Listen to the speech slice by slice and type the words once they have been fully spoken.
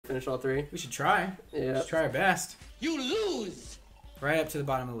finish all 3? We should try. Yeah. Let's try our best. You lose. Right up to the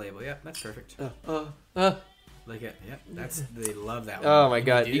bottom of the label. Yep, that's perfect. Like it. Yep, they love that one. Oh my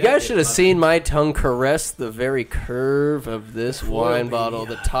god. You guys should have seen my tongue caress the very curve of this wine bottle,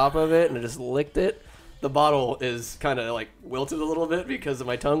 the top of it, and I just licked it. The bottle is kind of like wilted a little bit because of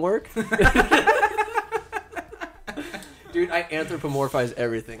my tongue work. Dude, I anthropomorphize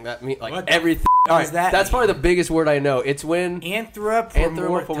everything. That means like everything. All right, that's probably the biggest word I know. It's when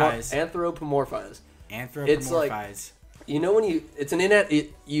anthropomorphize. It's like, you know, when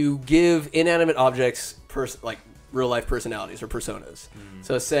you give inanimate objects like real life personalities or personas.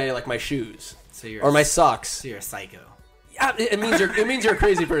 So say like my shoes or my socks. So you're a psycho. Yeah, it means you're a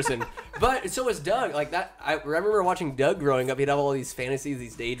crazy person. But so is Doug. Like that, I remember watching Doug growing up. He'd have all these fantasies,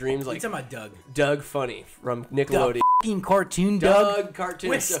 these daydreams. Like, you talking about Doug? Doug Funny from Nickelodeon. The fucking cartoon Doug cartoon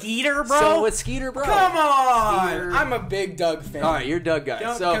with Skeeter, bro. So with Skeeter, bro. Come on! Skeeter. I'm a big Doug fan. All right, you're Doug guy.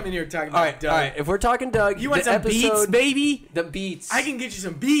 Don't come in here talking about Doug. All right, if we're talking Doug, you want some beats, baby? The beats. I can get you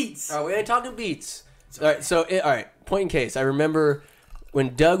some beats. All right, we ain't talking beats. All right, so all right. Point in case, I remember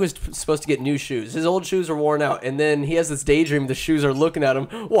when Doug was supposed to get new shoes. His old shoes were worn out, and then he has this daydream. The shoes are looking at him.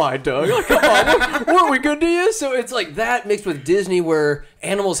 Why, Doug? Like, come on, weren't we good to you? So it's like that mixed with Disney, where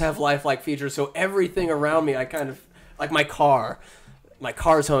animals have lifelike features. So everything around me, I kind of like my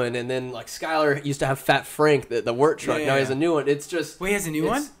car's humming, and then like Skylar used to have Fat Frank, the work truck. Now he has a new one. It's just wait, he has a new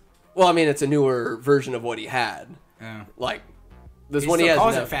one? Well, I mean, it's a newer version of what he had. Oh. Like this one he has. He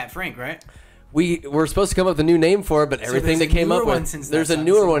calls it Fat Frank, right? We were supposed to come up with a new name for it, but everything that came up with, there's a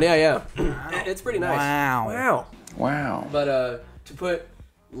newer one. Yeah. Wow. It's pretty nice. Wow. But to put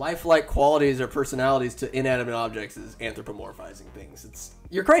lifelike qualities or personalities to inanimate objects is anthropomorphizing things.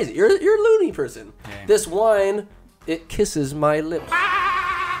 You're crazy. You're a loony person. Okay. This wine, it kisses my lips.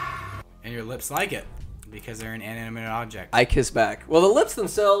 And your lips like it because they're an inanimate object. I kiss back. Well, the lips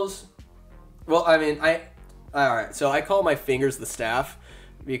themselves. Well, I mean, all right. So I call my fingers the staff.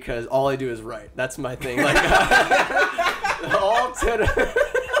 Because all I do is write. That's my thing. Like all 10.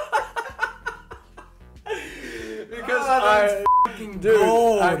 Because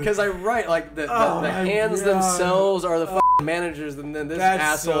because I write like the hands themselves are the managers, and then this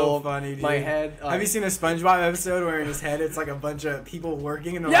asshole. So funny, dude. My head. Have you seen a SpongeBob episode where in his head it's like a bunch of people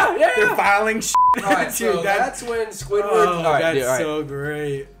working and they're filing shit? All right, so that's when Squidward. Oh, that's so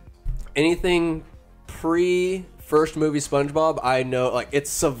great. Anything first movie SpongeBob, I know, like, it's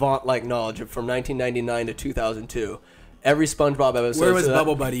savant-like knowledge from 1999 to 2002. Every SpongeBob episode. Where was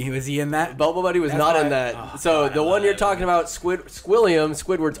Bubble Buddy? Was he in that? Bubble Buddy was not in that. The one you're talking about, Squilliam,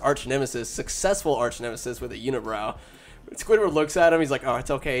 Squidward's arch nemesis, successful arch nemesis with a unibrow. Squidward looks at him. He's like, "Oh,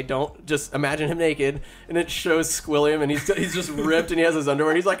 it's okay. Don't just imagine him naked." And it shows Squilliam, and he's just ripped, and he has his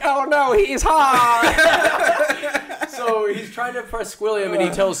underwear. And he's like, "Oh no, he's hot." So he's trying to impress Squilliam, and he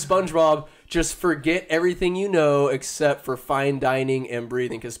tells SpongeBob, "Just forget everything you know except for fine dining and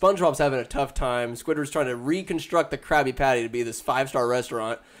breathing." Because SpongeBob's having a tough time. Squidward's trying to reconstruct the Krabby Patty to be this 5-star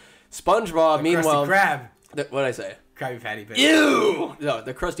restaurant. SpongeBob, meanwhile, Krab. What did I say? Krabby Patty. Ew! No,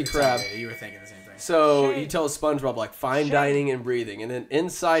 the Krusty Krab. Okay, you were thinking the same thing. So he tells SpongeBob, like, fine dining and breathing. And then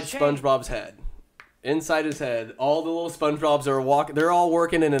inside SpongeBob's head, inside his head, all the little SpongeBobs are walking. They're all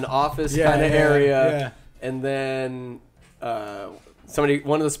working in an office kind of area. Yeah. And then one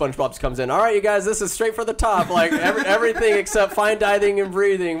of the SpongeBobs comes in. "All right, you guys, this is straight for the top. Like, everything except fine dining and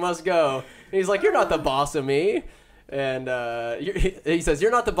breathing must go." And he's like, "You're not the boss of me." And he says, "You're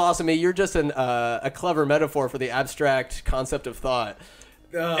not the boss of me. You're just a clever metaphor for the abstract concept of thought."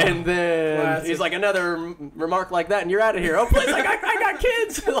 And then he's like, "Another remark like that, and you're out of here." "Oh, please, I got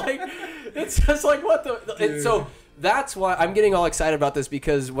kids." Like, it's just like, what the... So that's why I'm getting all excited about this,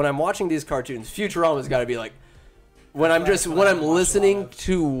 because when I'm watching these cartoons, Futurama's got to be like... When I'm listening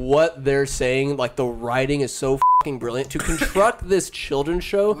to what they're saying, like, the writing is so fucking brilliant. To construct this children's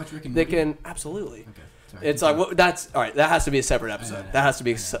show, they can... Absolutely. Okay. Sorry, it's like, well, that's... All right, that has to be a separate episode. That has to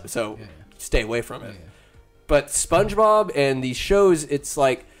be... So stay away from it. But SpongeBob and these shows, it's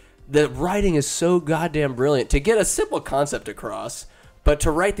like the writing is so goddamn brilliant to get a simple concept across, but to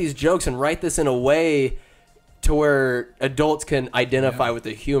write these jokes and write this in a way to where adults can identify with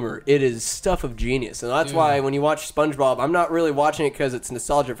the humor. It is stuff of genius. And that's why when you watch SpongeBob, I'm not really watching it because it's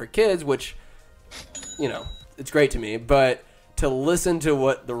nostalgia for kids, which, you know, it's great to me, but to listen to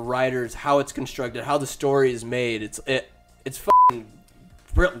what the writers, how it's constructed, how the story is made, it's fucking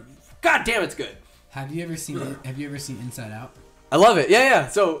brilliant. God damn, it's good. Have you ever seen Inside Out? I love it. Yeah.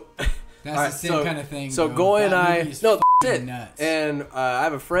 So that's the same kind of thing. So Goy and I, that's it. Nuts. And I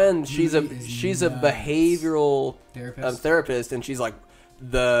have a friend. She's a behavioral therapist, and she's like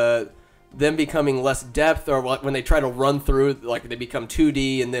the them becoming less depth, or when they try to run through, like they become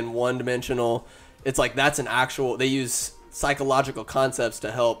 2D and then one-dimensional. It's like that's an actual. They use psychological concepts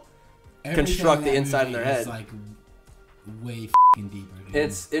to help construct the inside of their head. Like way fucking deeper.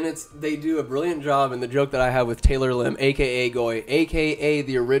 Dude. They do a brilliant job. And the joke that I have with Taylor Lim, aka Goy, aka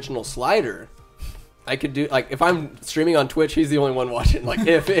the original Slider. I could do, like, if I'm streaming on Twitch, he's the only one watching. Like,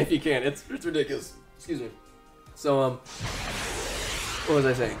 if he can, it's ridiculous. Excuse me. So what was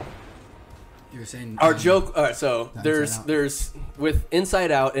I saying? You were saying our joke. All right, so there's with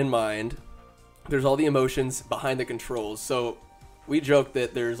Inside Out in mind, there's all the emotions behind the controls. So we joke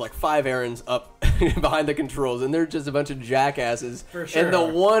that there's like 5 Aarons up behind the controls, and they're just a bunch of jackasses. For sure. And the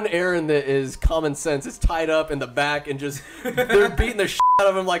one Aaron that is common sense is tied up in the back, and just they're beating the shit out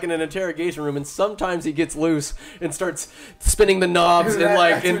of him like in an interrogation room. And sometimes he gets loose and starts spinning the knobs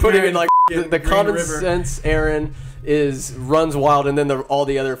and putting in like the common sense Aaron runs wild, and then all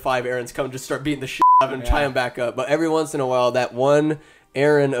the other 5 Aarons come and just start beating the shit out of him and tie him back up. But every once in a while, that one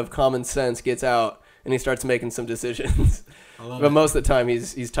Aaron of common sense gets out and he starts making some decisions. But most of the time,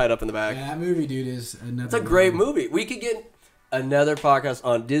 he's tied up in the back. Yeah, that movie, dude, is another. It's a great movie. We could get another podcast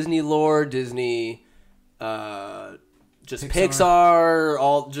on Disney lore, Disney, just Pixar,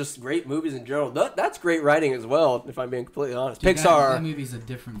 all just great movies in general. That's great writing as well, if I'm being completely honest. Dude, Pixar. That movie's a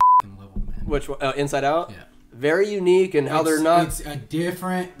different level, man. Which Inside Out? Yeah. Very unique in how they're not. It's a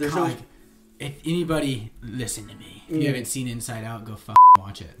different. There's no. If anybody listen to me, if you haven't seen Inside Out, go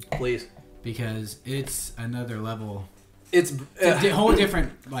watch it, please, because it's another level. It's a whole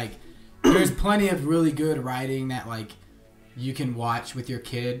different, like, there's plenty of really good writing that, like, you can watch with your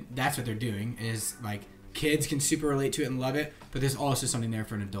kid. That's what they're doing, is, like, kids can super relate to it and love it, but there's also something there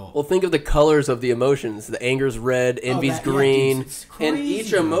for an adult. Well, think of the colors of the emotions. The anger's red, envy's green. Yeah, dude, and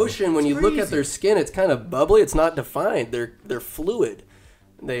each emotion, when you look at their skin, it's kind of bubbly. It's not defined. They're fluid.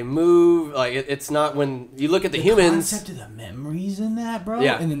 They move, like it's not when you look at the humans. The concept of the memories in that, bro.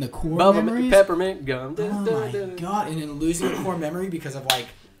 Yeah. And then the core memories. Peppermint gum. Oh my god! And then losing a core memory because of like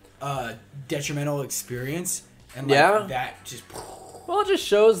detrimental experience, and like that just. Well, it just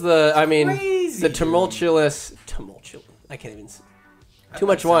shows the tumultuous. I can't even. Too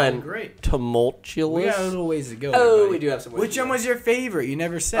much wine. Great. Tumultuous. We got a little ways to go. Oh, everybody. we do have some. Which one was your favorite? You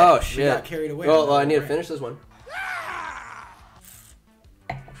never said. Oh shit! We got carried away. Well, I need to finish this one.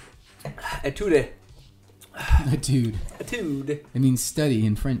 Etude. It means study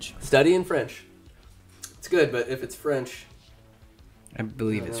in French. Study in French. It's good, but if it's French... I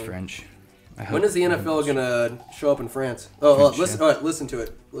believe it's French. When is the NFL going to show up in France? Oh, listen, all right, listen to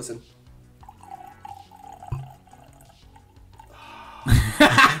it. Listen.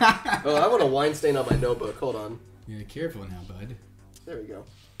 I want a wine stain on my notebook. Hold on. Yeah, careful now, bud. There we go.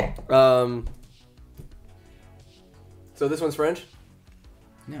 So this one's French?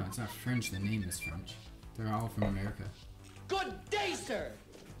 No, it's not French. The name is French. They're all from America. Good day, sir.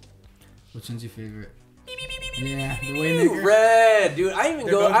 Which one's your favorite? Yeah, the Waymaker. Red, dude.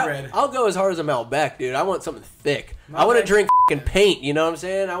 Red. I'll go as hard as a Malbec, dude. I want something thick. I want to drink fucking paint. You know what I'm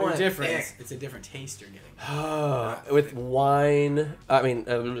saying? I want different. It's a different taste you're getting. With wine. I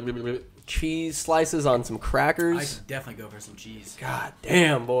mean, cheese slices on some crackers. I could definitely go for some cheese. God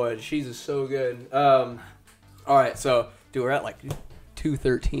damn, boy, cheese is so good. All right, so dude, we're at like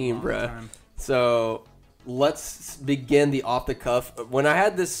 2:13, bruh. So let's begin the off the cuff. When I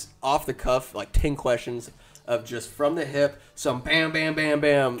had this off the cuff, like 10 questions of just from the hip, some bam, bam, bam,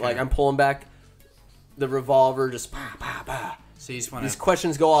 bam. Okay. Like I'm pulling back the revolver, just bah, bah, bah. So you just want these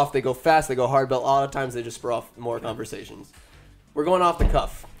questions go off. They go fast. They go hard, but a lot of times they just spur off more conversations. We're going off the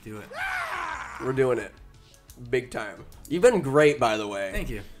cuff. Do it. We're doing it, big time. You've been great, by the way. Thank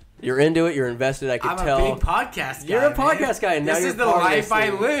you. You're into it. You're invested. I can tell. I'm a big podcast guy. You're a podcast guy. And now this is the life I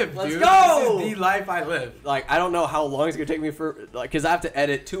live, Let's dude. go. This is the life I live. Like, I don't know how long it's going to take me for, like, because I have to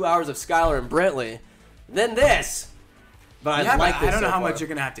edit 2 hours of Skylar and Brentley. Then this. But yeah, I like this I don't know so how far. much you're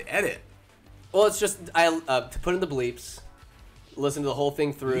going to have to edit. Well, it's just, to put in the bleeps, listen to the whole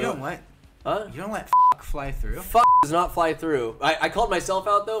thing through. You don't let, huh? You don't let fly through? Does not fly through. I called myself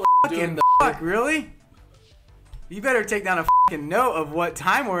out, though. Fucking really? You better take down a fucking note of what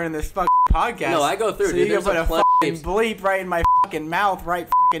time we're in this fucking podcast. No, I go through, so dude. you can put a fucking bleep right in my fucking mouth right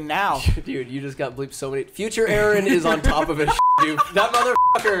fucking now. Dude, you just got bleeped so many. Future Aaron is on top of it, dude. That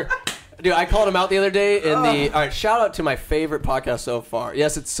motherfucker. Dude, I called him out the other day in the... All right, shout out to my favorite podcast so far.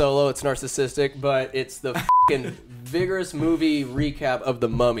 Yes, it's solo, it's narcissistic, but it's the fucking vigorous movie recap of The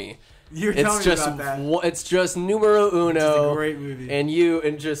Mummy. You're telling me about that. It's just numero uno. It's a great movie. And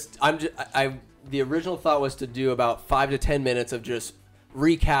the original thought was to do about 5 to 10 minutes of just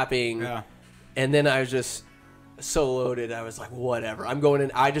recapping. Yeah. And then I was just so loaded. I was like, whatever. I'm going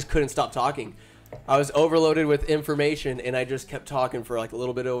in. I just couldn't stop talking. I was overloaded with information, and I just kept talking for like a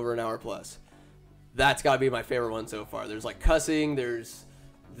little bit over an hour plus. That's got to be my favorite one so far. There's like cussing, there's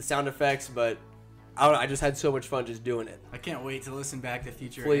the sound effects, but I don't know, I just had so much fun just doing it. I can't wait to listen back to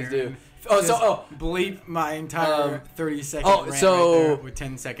Future Please Aaron. do. Oh, bleep my entire 30-second rant right there with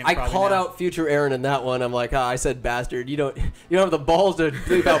 10 seconds. I called out Future Aaron in that one. I'm like, I said bastard. You don't have the balls to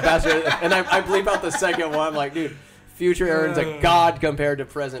bleep out bastard. And I bleep out the second one. I'm like, dude, Future Aaron's a god compared to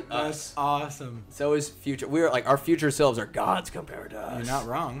present us. That's awesome. So is future. We're like, our future selves are gods compared to us. You're not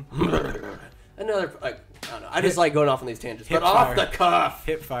wrong. Another, like, I don't know. I just like going off on these tangents. But Hip fire. off the cuff.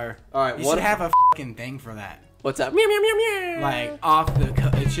 Hip fire. All right, You should have a fucking thing for that. What's that? Meow, meow, meow, meow. Like off the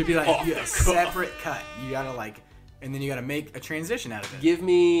cut. It should be like Off the a cuff. separate cut. You gotta like, and then you gotta make a transition out of it. Give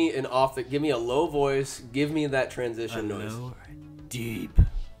me give me a low voice. Give me that transition noise. Low, deep.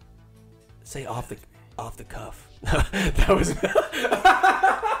 Say off the cuff. That was.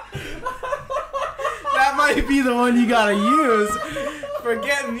 That might be the one you gotta use.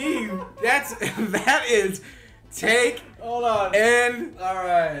 Forget me. That is take. Hold on. And All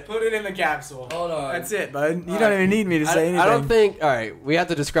right. put it in the capsule. Hold on. That's it, bud. You All don't right. even need me to say anything. I don't think. All right, we have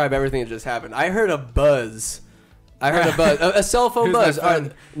to describe everything that just happened. I heard a buzz. A cell phone Here's my buzz. All right,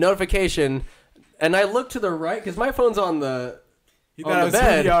 phone. notification, and I looked to the right because my phone's on the You on thought the it was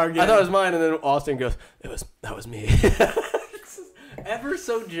bed. CPR I again. thought it was mine, and then Austin goes, that was me." Ever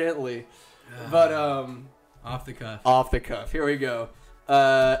so gently, but off the cuff. off the cuff. Here we go.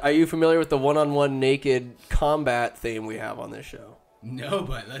 Are you familiar with the one-on-one naked combat theme we have on this show? No,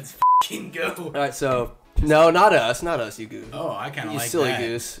 but let's fucking go. All right, so no, not us, you goose. Oh, I kind of You like silly that.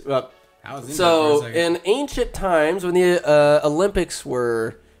 goose. Well, I was into so, it for a second. in ancient times, when the Olympics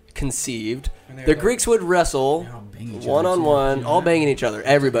were conceived, And they the were Greeks would wrestle They're all banging each other, one-on-one, too. all banging each other. I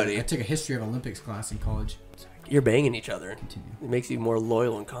Everybody. took a history of Olympics class in college. You're banging each other. Continue. It makes you more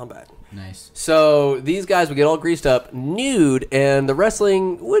loyal in combat. Nice. So, these guys would get all greased up, nude, and the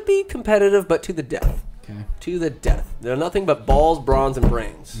wrestling would be competitive, but to the death. Okay. To the death. They're nothing but balls, bronze, and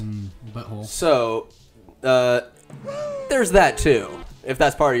brains. Butthole. So, there's that too. If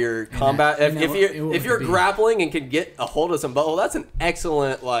that's part of your combat, that- and if that- you're what if would you're it be? grappling and can get a hold of some butthole, that's an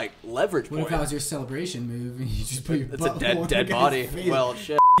excellent like leverage What point. if that was your celebration move and you just put your It's a butthole on dead the body. guy's face? Well,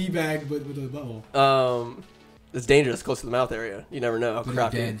 shit. Teabag with the butthole. It's dangerous close to the mouth area. You never know how But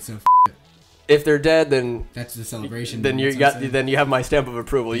crappy. they're dead, so it. If they're dead, then That's the celebration. then move, you that's what I'm got saying. then you have my stamp of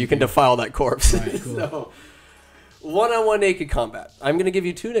approval. You can defile that corpse. Right, cool. So, one-on-one naked combat. I'm gonna give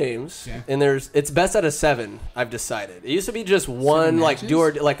you two names, Okay. and it's best out of 7. I've decided. It used to be just one like matches? do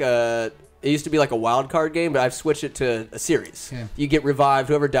or like a. It used to be like a wild card game, but I've switched it to a series. Okay. You get revived.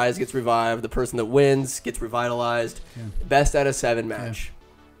 Whoever dies gets revived. The person that wins gets revitalized. Okay. Best out of 7 match.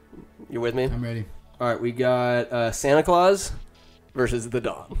 You with me? I'm ready. All right, we got Santa Claus versus the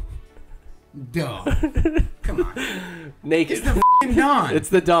Dawn. Dog. Come on. Naked. It's the f***ing Dawn. It's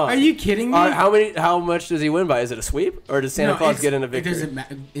the Dawn. Are you kidding me? All right, how much does he win by? Is it a sweep or does Santa No, Claus it's- get in a it victory? doesn't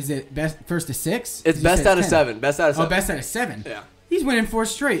Is it best first to 6? It's You best said out of 10. 7. Best out of 7. Oh, best out of 7. Yeah. He's winning 4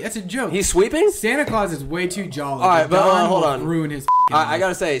 straight. That's a joke. He's sweeping? Santa Claus is way too jolly. All right, The but Dawn hold will on. Ruin his. I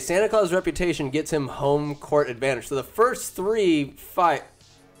gotta say, Santa Claus' reputation gets him home court advantage. So the first 3 fight,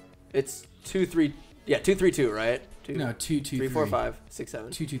 it's 2-3. Yeah, 2-3-2, right? No, 2-2-3. 3, 4, 5, 6,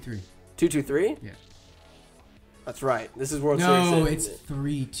 7. 2-2-3. 2-2-3. Yeah. That's right. This is World No, Series. it's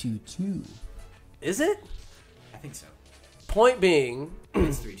 3-2-2. Is it? I think so. Point being,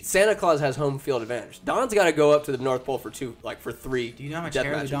 It's 3-2. Santa Claus has home field advantage. Don's got to go up to the North Pole for 3. Do you know how much death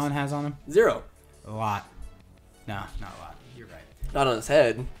hair matches. the Dawn has on him? 0. A lot. No, not a lot. You're right. Not on his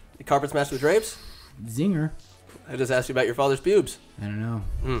head. The carpet's matched with drapes. Zinger. I just asked you about your father's pubes. I don't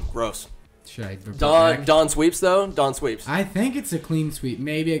know. Gross. Should I report Don back? Don sweeps though. Don sweeps. I think it's a clean sweep.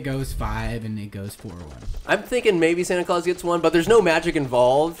 Maybe it goes 5 and it goes 4-1. I'm thinking maybe Santa Claus gets one, but there's no magic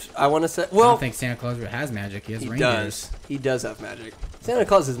involved. I want to say. I Well, don't think Santa Claus has magic. He has he reindeers. does. He does have magic. Santa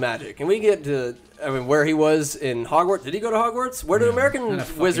Claus is magic, and we get to. I mean, where he was in Hogwarts. Did he go to Hogwarts? Where do No, American not a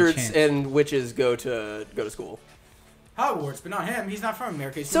fucking wizards chance. and witches go to school? Hogwarts, but not him. He's not from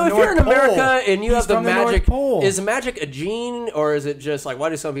America. He's So from if the you're in North Pole. America and you He's have the from North magic, Pole. is magic a gene or is it just like why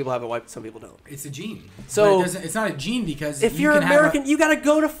do some people have it, why some people don't? It's a gene. So But it's not a gene because if you you're can have American, you gotta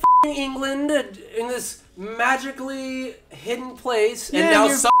go to f***ing England in this magically hidden place, and Yeah, now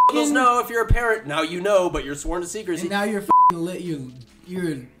you're some girls f***ing- know if you're a parent. Now you know, but you're sworn to secrecy. and now you're f***ing lit.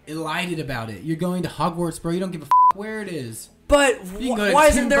 You're elated about it. You're going to Hogwarts, bro. You don't give a f*** where it is. But You can go to why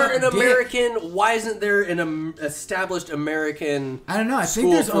Tim isn't there an Burton Dick. American? Why isn't there an established American? I don't know. I think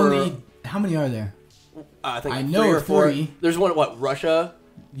School there's for- only how many are there? I think I know 3 or 4. 40. There's one. What Russia?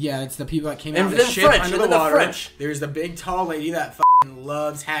 Yeah, it's the people that came And out of then the ship French, under and the then the water. French. There's the big tall lady that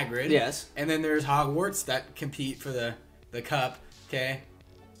loves Hagrid. Yes. And then there's Hogwarts that compete for the cup. Okay.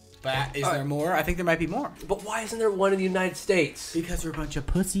 But is there more? I think there might be more. But why isn't there one in the United States? Because we're a bunch of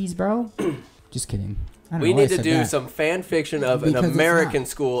pussies, bro. Just kidding. I don't We know why I need to said do that. some fan fiction of Because an it's American not.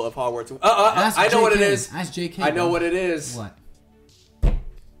 school of Hogwarts. Ask I know what it JK. is. Ask JK. I know bro. what it is. What?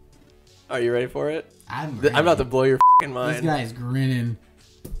 Are you ready for it? I'm about to blow your fucking This mind. guy's grinning.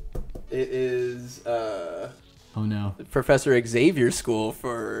 It is Oh no. Professor Xavier's school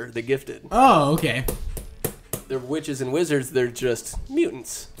for the gifted. Oh, okay. They're witches and wizards. They're just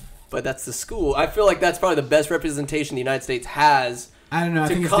mutants. But that's the school. I feel like that's probably the best representation the United States has. I don't know. I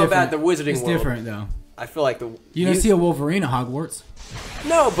To think it's combat different. the wizarding it's world. different though. I feel like the You don't see a Wolverine at Hogwarts.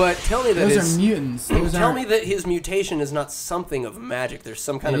 No, but tell me that Those his, are mutants. Those tell aren't- me that his mutation is not something of magic. There's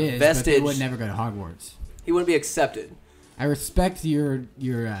some kind It of is, but they vestige. would never go to Hogwarts. He wouldn't be accepted. I respect your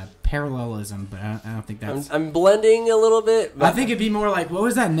parallelism, but I don't think that's. I'm blending a little bit. But I think it'd be more like, what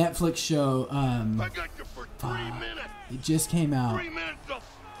was that Netflix show? I got you for 3 minutes. It just came out. 3 minutes of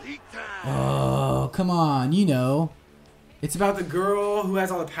heat time. Oh, come on, you know. It's about the girl who has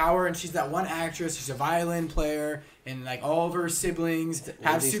all the power, and she's that one actress. She's a violin player, and like all of her siblings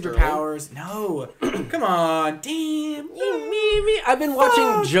have Lindsay superpowers. No, come on, damn. I've been watching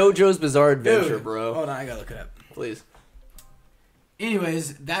JoJo's Bizarre Adventure, Dude, bro. Hold on, I gotta look it up. Please.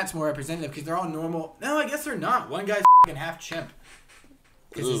 Anyways, that's more representative because they're all normal. No, I guess they're not. One guy's fucking half chimp.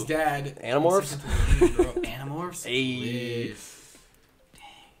 Because his Ooh. dad. Animorphs? Animorphs? Hey. Lit.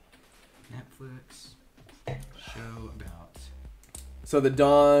 Dang. Netflix show about. So the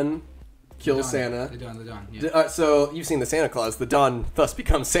Dawn kills The Santa. Dawn. Yeah. So you've seen the Santa Claus. The Dawn thus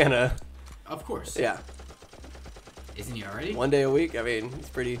becomes Santa. Of course. Yeah. Isn't he already? One day a week. I mean, he's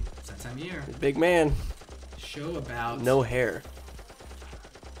pretty It's that time of year. big man. Show about. No hair.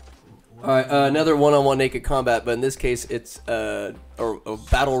 All right, another one-on-one naked combat, but in this case, it's a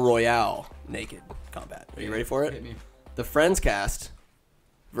battle royale naked combat. Are you ready for Hit it? me. The Friends cast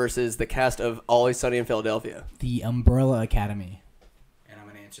versus the cast of Always Sunny in Philadelphia. The Umbrella Academy. And I'm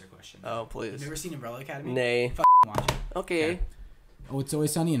gonna answer your question. Oh, You've please. never seen Umbrella Academy? Nay. Fucking watch it. Okay. Oh, it's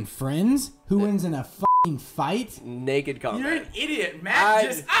Always Sunny in Friends? Who wins in a fucking fight? Naked combat. You're an idiot, Matt. I-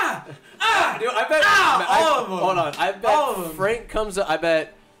 Just Dude, I bet. all of them. Hold on. I bet All of them. Frank comes up. I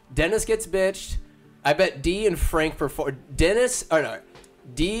bet Dennis gets bitched. I bet D and Frank perform.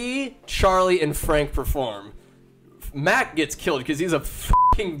 D, Charlie, and Frank perform. Mac gets killed because he's a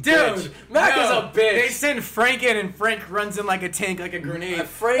fucking bitch. Dude, Mac no. is a bitch. They send Frank in, and Frank runs in like a tank, like a grenade.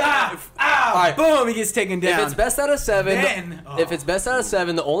 Frank. All right. boom, he gets taken down. If it's best out of 7, Then- if it's best out of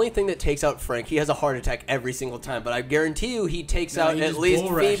 7, the only thing that takes out Frank, he has a heart attack every single time. But I guarantee you, he takes No, out he at just least bull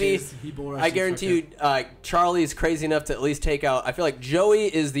Phoebe. rushes. He bull I rushes guarantee you, Charlie's crazy enough to at least take out. I feel like Joey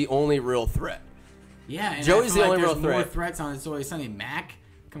is the only real threat. Yeah, and Joey's I feel the only like real there's more threat. threats on It's Always Sunny. Mac,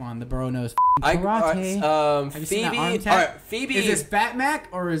 come on, the bro knows I karate. Have you seen that Phoebe. arm All tap? right, Phoebe. Is this Fat Mac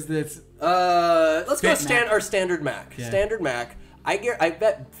or is this? Let's go Fit Mac. our standard Mac. Yeah. Standard Mac. I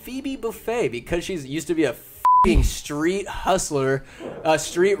bet Phoebe Buffet, because she's used to be a f***ing street hustler, a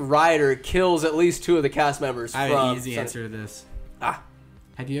street rider, kills at least 2 of the cast members. I have from an easy Sunny- answer to this. Ah.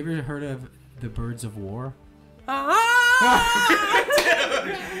 Have you ever heard of the Birds of War?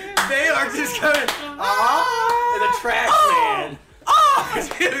 They are just coming. The trash man.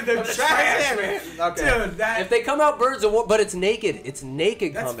 Dude, the trash man. Okay. Dude, that. If they come out Birds of War, but it's naked. It's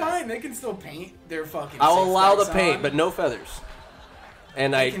naked That's combat. fine. They can still paint their fucking. I'll allow the six-packs paint, on. but no feathers.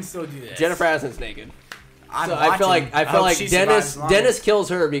 And They can still do this. Jennifer Aniston's naked. I'm So I feel watching. like hope she survives long. Dennis kills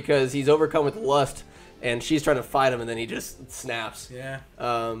her because he's overcome with lust, and she's trying to fight him, and then he just snaps. Yeah.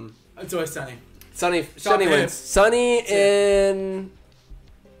 It's Always Sunny. Sunny Stop wins. it. Sunny That's it. in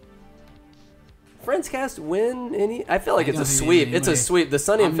Friends cast win any? I feel like I it's a don't think sweep. anyway. It's a sweep. The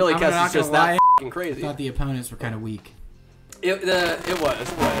Sunny and I'm Philly not cast is gonna just lie. that fucking I crazy. thought the opponents were kind of weak. It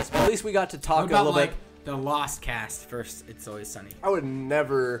was. But at least we got to What talk a about little like bit. the Lost cast first? It's Always Sunny. I would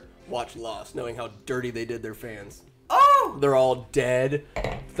never watch Lost knowing how dirty they did their fans. Oh, They're all dead.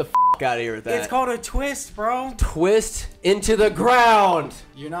 Get the out of here with that. it's called a twist, bro. Twist into the ground.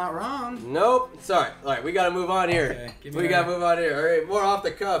 You're not wrong. Nope. Sorry. All right, we got to move on here. Okay, give me We that. got to move on here. All right, more off the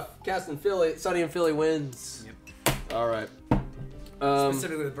cuff. Cast in Philly. Sunny and Philly wins. Yep. All right.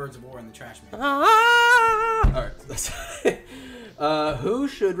 Specifically, the Birds of War and the Trash Man. All right. Who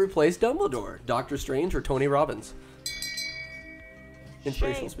should replace Dumbledore? Doctor Strange or Tony Robbins?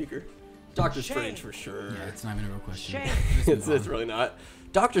 Inspirational speaker. Doctor Strange for sure. Yeah, it's not even a real question. It's really not.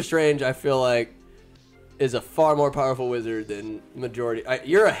 Doctor Strange, I feel like, is a far more powerful wizard than majority.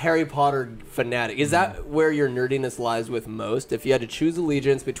 You're a Harry Potter fanatic. Is that where your nerdiness lies with most? If you had to choose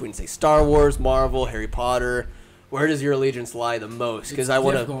allegiance between, say, Star Wars, Marvel, Harry Potter, where does your allegiance lie the most? Because I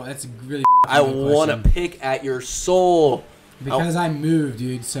want to. That's a really. I want to pick at your soul. Because I moved,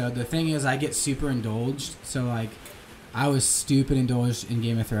 dude. So the thing is, I get super indulged. So like, I was stupid indulged in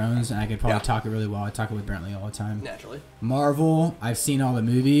Game of Thrones, and I could probably talk it really well. I talk it with Brentley all the time. Naturally. Marvel, I've seen all the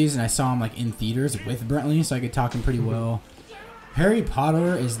movies, and I saw them like in theaters with Brentley, so I could talk him pretty well. Harry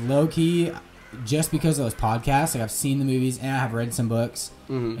Potter is low key, just because of those podcasts. Like I've seen the movies, and I have read some books,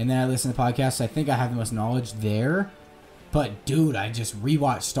 and then I listen to podcasts. So I think I have the most knowledge there. But dude, I just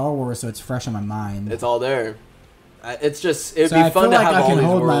rewatched Star Wars, so it's fresh on my mind. It's all there. It's just it'd so be I fun feel to like have I all can these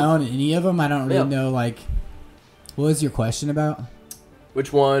hold worlds. my own in any of them. I don't really know like. What was your question about?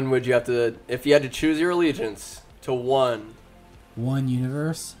 Which one would you have to, if you had to choose your allegiance to one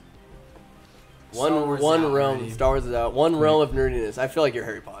universe? One realm. Star Wars is out. One realm of nerdiness. I feel like you're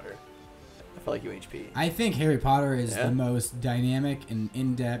Harry Potter. I feel like you HP. I think Harry Potter is the most dynamic and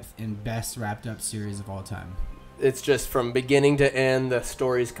in-depth and best wrapped up series of all time. It's just from beginning to end, the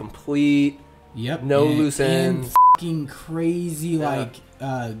story's complete. Yep. No loose ends. And fucking crazy,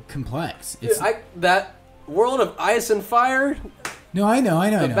 complex. It's that world of ice and fire. No, I know.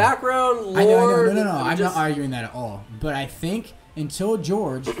 The background lore. I know. No. I'm not arguing that at all. But I think until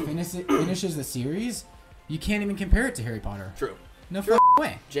George finishes the series, you can't even compare it to Harry Potter. True. No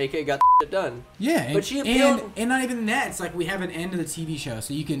way. JK got it done. Yeah, but she appealed. And not even that. It's like we have an end of the TV show,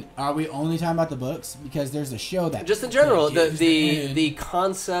 so you can. Are we only talking about the books? Because there's a show that. Just in general, the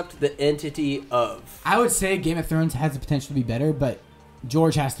concept, the entity of. I would say Game of Thrones has the potential to be better, but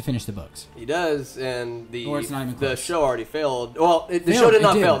George has to finish the books. He does, and it's not even the close. show already failed. Well, the show did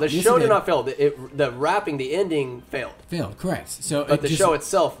not fail. The Yes, show it did not fail. The wrapping, the ending failed. Failed, correct. So, but the show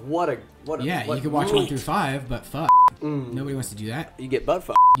itself, what a you can watch 1 through 5, but fuck, nobody wants to do that. You get butt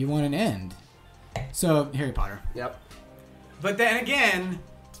fucked. You want an end. So Harry Potter. Yep. But then again,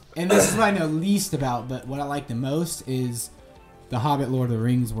 and this is what I know least about, but what I like the most is the Hobbit, Lord of the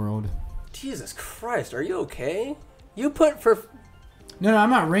Rings world. Jesus Christ, are you okay? You put for. No,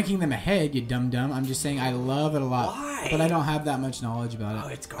 I'm not ranking them ahead, you dumb. I'm just saying I love it a lot. Why? But I don't have that much knowledge about it. Oh,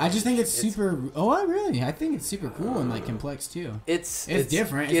 it's I just think it's super. I think it's super cool and like complex too. It's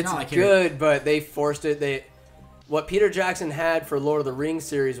different. It's not like good, but they forced it. What Peter Jackson had for Lord of the Rings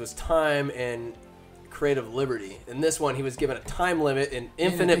series was time and creative liberty. In this one, he was given a time limit and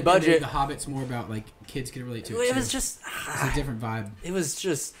infinite budget. The Hobbit's more about like kids could relate to it. It was just it's a different vibe. It was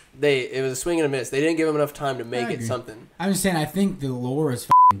just it was a swing and a miss. They didn't give him enough time to make it something. I'm just saying I think the lore is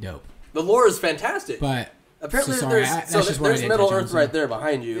f***ing dope. The lore is fantastic, but apparently there's Middle Earth right there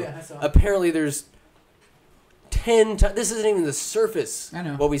behind you. Yeah, apparently there's 10 times. This isn't even the surface. I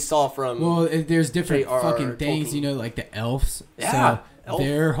know what we saw from. Well, there's different fucking things, Tolkien. You know, like the elves. Yeah. So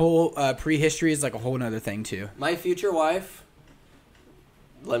their whole prehistory is like a whole nother thing too. My future wife.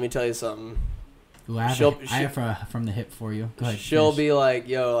 Let me tell you something. Ooh, I have from the hip for you. Go ahead. She'll be like,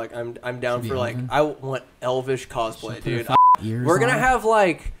 yo, like I'm down for like I want elvish cosplay, dude. We're gonna have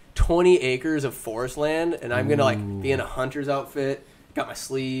like 20 acres of forest land, and I'm gonna like be in a hunter's outfit. Got my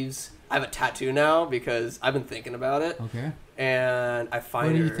sleeves. I have a tattoo now because I've been thinking about it. Okay. And I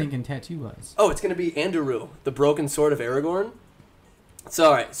find. What are you thinking tattoo wise? Oh, it's gonna be Andúril, the broken sword of Aragorn. So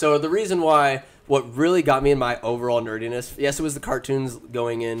all right. So the reason why, what really got me in my overall nerdiness, yes, it was the cartoons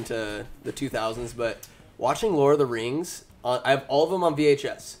going into the 2000s, but watching Lord of the Rings, I have all of them on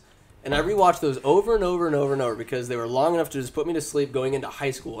VHS, and I rewatched those over and over and over and over because they were long enough to just put me to sleep going into high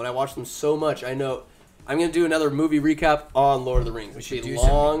school, and I watched them so much. I know I'm gonna do another movie recap on Lord of the Rings. We should be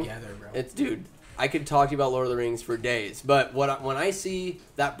long. Together, bro. It's dude. I could talk to you about Lord of the Rings for days, but when I see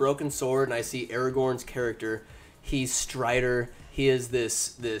that broken sword and I see Aragorn's character, he's Strider. He is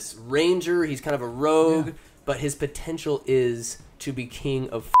this ranger. He's kind of a rogue, but his potential is to be king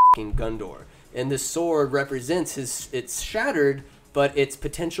of fucking Gondor. And this sword represents it's shattered, but its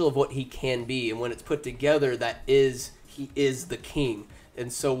potential of what he can be. And when it's put together, he is the king.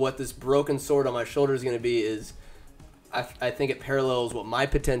 And so what this broken sword on my shoulder is going to be is, I think it parallels what my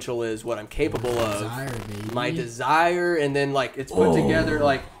potential is, what I'm capable of, my desire, and then like it's put together,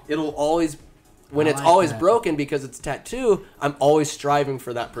 like it'll always. When it's always broken because it's tattoo, I'm always striving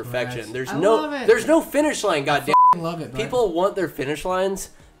for that perfection. Right. There's no finish line. Goddamn, love it. People want their finish lines.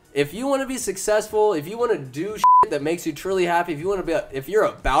 If you want to be successful, if you want to do shit that makes you truly happy, if you're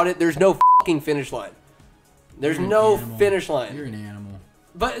about it, there's no fucking finish line. There's no finish line. You're an animal.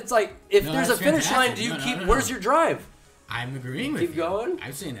 But it's like if there's a finish line, do you keep? Where's your drive? I'm agreeing with you. Keep going.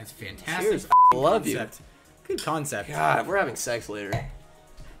 I'm saying that's fantastic. Cheers. I love you. Good concept. God, we're having sex later.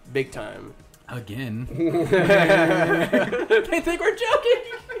 Big time. Again. They think we're joking.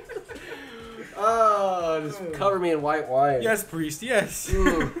 Oh, just cover me in white wine. Yes, priest. Yes.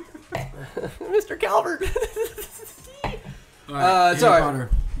 Mr. Calvert. All right, sorry. Harry Potter,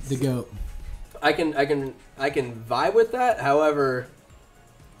 the GOAT. I can vibe with that. However,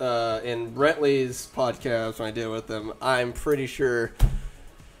 in Brentley's podcast when I did it with them, I'm pretty sure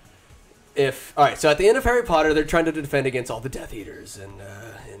all right, so at the end of Harry Potter, they're trying to defend against all the Death Eaters and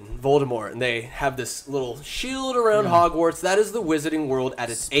Voldemort, and they have this little shield around Hogwarts. That is the wizarding world at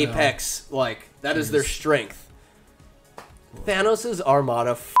its apex. Like, that is their strength. Thanos'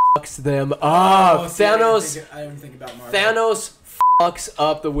 armada fucks them up. See, Thanos I didn't think about Marvel. Thanos fucks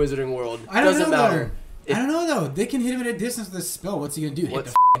up the wizarding world. I don't Doesn't know, matter. I don't know though. They can hit him at a distance with a spell. What's he gonna do? Hit What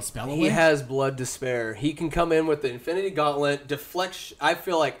the the spell away? He has blood to spare. He can come in with the Infinity Gauntlet, deflect. I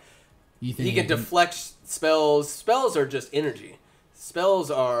feel like You think he can deflect spells. Spells are just energy.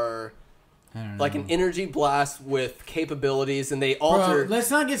 Spells are I don't know. like an energy blast with capabilities, and they Bro, alter. let's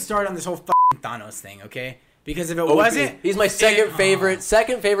not get started on this whole fucking Thanos thing, okay? Because if it wasn't, he's my second favorite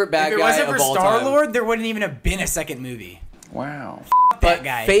bad if it guy wasn't of for all Star time. Lord, there wouldn't even have been a second movie. Wow. Fuck that But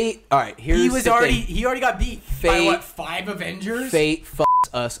guy. Fate. All right, here's he was the already thing. he already got beat. by Fate. what? 5 Avengers? Fate fucks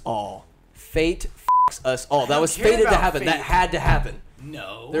us all. Fate fucks us all. That don't was care fated to about happen. fate. That had to happen.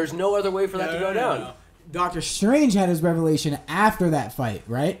 No. There's no other way for that to go down. Doctor Strange had his revelation after that fight,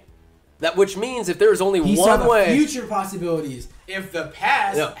 right? That which means if there's only He saw one the way. future possibilities. If the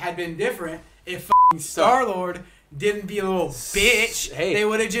past Yeah. had been different, if fucking Star Lord didn't be a little bitch, Hey. They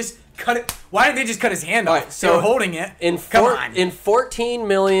would have just cut it. Why didn't they just cut his hand off? Alright, so they were holding it. In Come on. in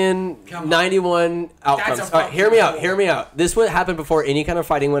 14,091,091 outcomes. That's a All right, hear me fucking out. Hear me out. This would happen before any kind of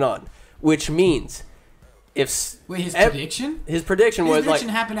fighting went on, which means if Wait, his ev- prediction? his prediction His was prediction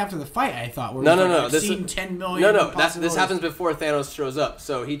like happened after the fight, I thought. Where no, he was no, like, no. I've This seen is 10 million no, no. This possibilities. happens before Thanos shows up.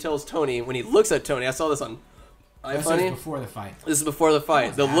 So he tells Tony when he looks at Tony. I saw this on This iFunny. was before the fight. This is before the fight.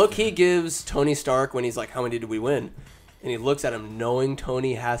 was The look after. he gives Tony Stark when he's like, "How many did we win?" And he looks at him, knowing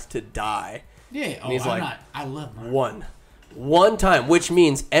Tony has to die. Yeah, he's like, I love Marvel. One time, which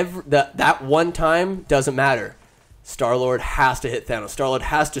means that one time doesn't matter. Star-Lord has to hit Thanos. Star-Lord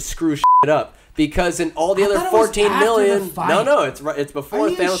has to screw shit up because in all the I other thought it was 14 after million. the fight. No, it's before Are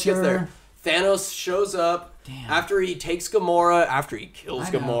you Thanos sure? gets there. Thanos shows up Damn. after he takes Gamora. After he kills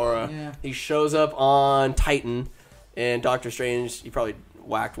I know, Gamora, yeah. he shows up on Titan, and Doctor Strange. He probably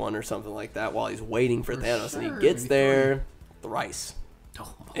whacked one or something like that while he's waiting for Thanos, and sure, he gets maybe there thrice,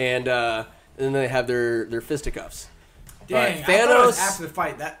 Oh. and then they have their fisticuffs. Dang, But I thought it was Thanos- after the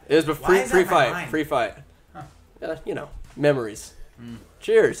fight. That It was Why free, is that in my fight. mind? Free fight. Memories.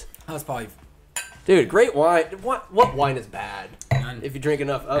 Cheers, was probably dude. Great wine. What wine is bad? None. If you drink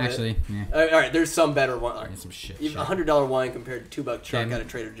enough of Actually, it. yeah. All right, there's some better wine. All right. Some shit. Even $100 wine compared to $2 truck Yeah. out of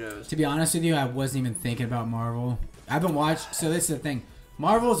Trader Joe's. To be honest with you, I wasn't even thinking about Marvel. I've been watching. So this is the thing.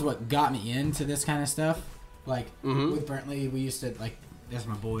 Marvel is what got me into this kind of stuff. Like Mhm. with Brentley, we used to like. That's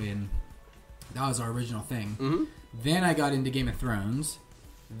my boy, and that was our original thing. Mhm. Then I got into Game of Thrones.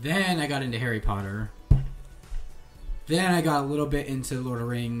 Then I got into Harry Potter. Then I got a little bit into Lord of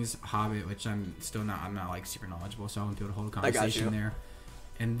the Rings, Hobbit, which I'm not like super knowledgeable, so I won't be able to hold a I got conversation you. there.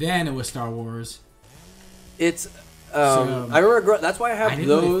 And then it was Star Wars. It's. So, I remember. That's why I have I didn't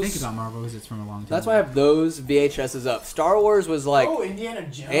those. really think about Marvel because it's from a long time. That's why I have those VHSs up. Star Wars was like. Indiana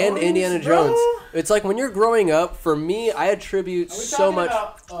Jones And Indiana bro? Jones. It's like when you're growing up, for me, I attribute so much.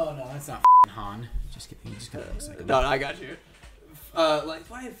 Oh no, that's not Han. Just kidding. You just got a second. No, I got you. Like,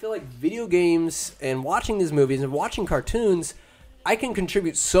 why I feel like video games and watching these movies and watching cartoons, I can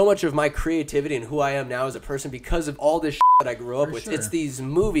contribute so much of my creativity and who I am now as a person because of all this shit that I grew up For with. sure. It's these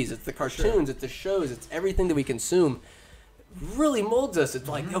movies, it's the cartoons, it's the shows, it's everything that we consume. Really molds us. It's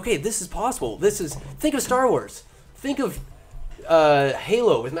like, okay, this is possible. Think of Star Wars. Think of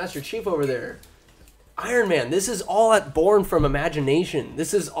Halo with Master Chief over there. Iron Man. This is all born from imagination.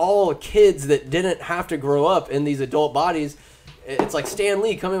 This is all kids that didn't have to grow up in these adult bodies. It's like Stan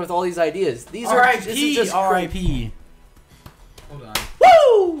Lee coming with all these ideas. These are this is R.I.P. just R.I.P. Hold on.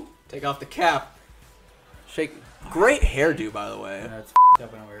 Woo! Take off the cap. Shake. Great hairdo, by the way. That's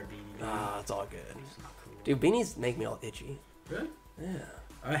up when I wear a beanie. Ah, it's all good. Dude, beanies make me all itchy. Really? Yeah.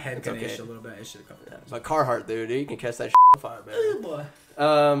 My head It's kind of okay. itched a little bit. I should have covered that. But Carhartt, dude, you can catch that on fire, baby. boy.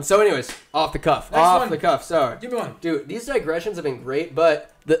 So, anyways, off the cuff. Next off one. the cuff. Sorry. Give me one. Dude, these digressions have been great,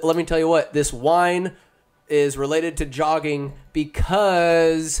 but let me tell you what, this wine is related to jogging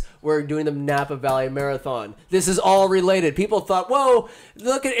because we're doing the Napa Valley Marathon. This is all related. People thought, whoa,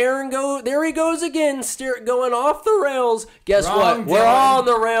 look at Aaron go. There he goes again, going off the rails. Guess Wrong, what? We're Dylan. on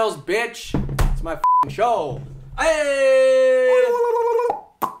the rails, bitch. It's my f***ing show. Hey!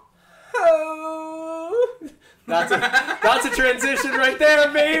 That's a transition right there,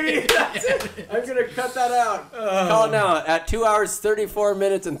 baby. That's it. I'm gonna cut that out. Call it now at 2 hours 34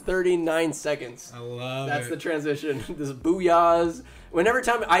 minutes and 39 seconds. I love That's the transition. This booyahs. Whenever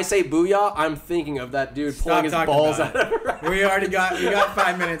time I say booyah, I'm thinking of that dude pulling his balls out of it. We got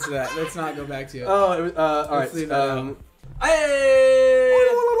 5 minutes of that. Let's not go back to it. Oh, it was, all Let's leave that out. right. Hey!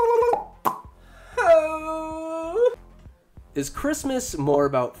 Is Christmas more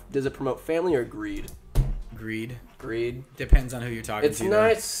about? Does it promote family or greed? Greed. Greed. Depends on who you're talking It's to.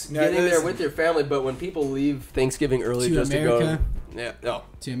 nice No, getting there listen. with your family, but when people leave Thanksgiving early To just America. to go, yeah, no,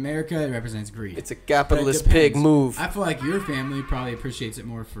 To America, it represents greed. it's a But it capitalist pig depends. move. I feel like your family probably appreciates it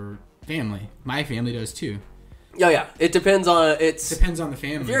more for family. My family does too. Yeah. It depends on it's. Depends on the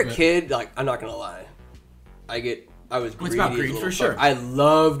family. If you're a but- kid, like I'm not gonna lie, I was greedy. It's about as a greed, little for sure. fuck. I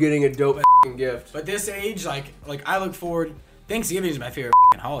love getting a dope gift. But this age, like I look forward. Thanksgiving is my favorite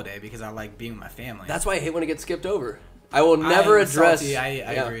holiday because I like being with my family. That's why I hate when it gets skipped over. I will never I'm address. salty. I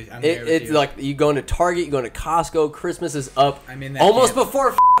yeah. agree. I'm there with It's you. like you going to Target, you going to Costco. Christmas is up. I'm in that almost camp.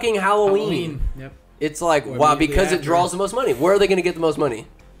 before fucking Halloween. Yep. It's like Or wow, immediately because it after. draws the most money. Where are they going to get the most money?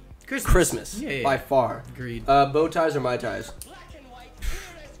 Christmas, Yeah. by far. Agreed. Bow ties or mai ties?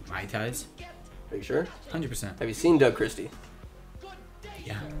 Mai tais. Are you sure? 100%. Have you seen Doug Christie?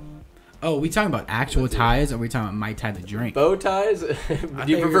 Yeah. Oh, we talking about actual ties, or are we talking about Mai Tai the drink? Bow ties? Do you thought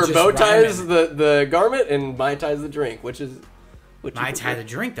you were prefer just bow ties rhyming. the garment and mai ties the drink? Which is which you Mai Tai prefer? the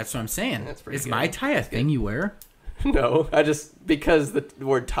drink. That's what I'm saying. That's pretty Is good. Mai Tai a thing you wear? No, I just because the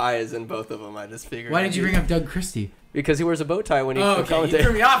word tie is in both of them. I just figured. Why did you bring up Doug Christie? Because he wears a bow tie when he Oh, okay. You commentates.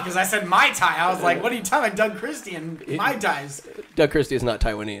 threw me off because I said Mai Tai. I was like, what are you talking about, Doug Christie and Mai Tais? Doug Christie is not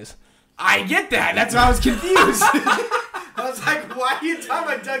Taiwanese. I get that. That's why I was confused. I was like, why are you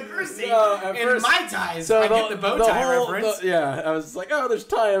talking about Doug Christie and first- Mai Tais? I get the bow tie reference. Yeah, I was like, oh, there's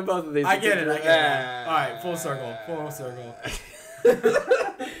tie in both of these. I get it. Yeah. All right, full circle. Full circle.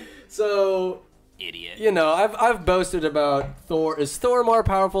 So, Idiot. you know, I've boasted about Thor. Is Thor more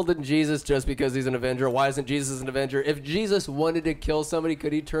powerful than Jesus just because he's an Avenger? Why isn't Jesus an Avenger? If Jesus wanted to kill somebody,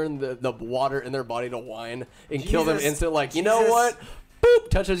 could he turn the water in their body to wine and kill them Jesus- instantly? Like, you know Jesus- what? Boop,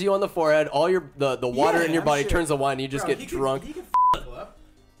 touches you on the forehead. All the water Yeah, in your I'm body sure. turns to wine. And you just Bro, get he drunk. He could people up.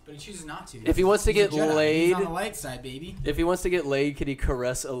 But he chooses not to. If he wants to He's a get Jedi. He's laid, on the light side, baby. if he wants to get laid, could he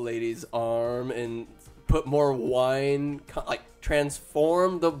caress a lady's arm and put more wine, like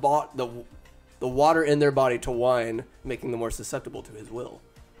transform the water in their body to wine, making them more susceptible to his will?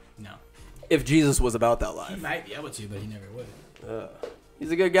 No. If Jesus was about that He life, might be able to, but he never would. he's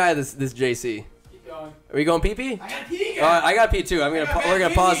a good guy. This JC. Keep going. Are we going pee pee? I got pee. I got pee too. We're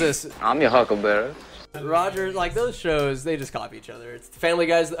gonna pause this. I'm your huckleberry. Roger, like those shows, they just copy each other. It's Family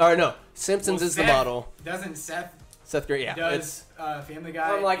Guys, or no, Simpsons is the model. Doesn't Seth Seth Green, yeah. does Family Guy?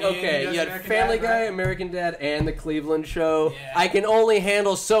 I'm like, and okay, he does you had American Family Dad, Guy, right? American Dad, and the Cleveland Show. Yeah. I can only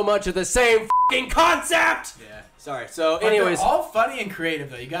handle so much of the same fucking concept. Yeah. Sorry. So, But anyways, they're all funny and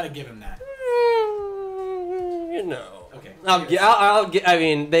creative though. You got to give him that. you know. Okay. I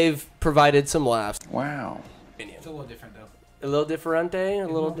mean, they've provided some laughs. Wow. It's a little different though. A little differente, a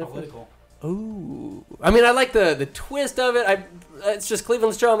It's little more different. political. Ooh. I mean, I like the twist of it. It's just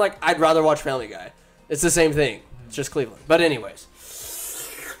Cleveland's show. I'm like, I'd rather watch Family Guy. It's the same thing. It's just Cleveland. But anyways,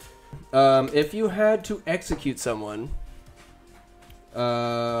 if you had to execute someone,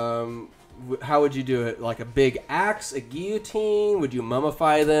 how would you do it? Like a big axe, a guillotine? Would you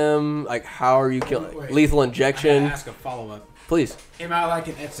mummify them? Like, how are you killing? Wait. Lethal I gotta injection? ask a follow up. Please. Am I like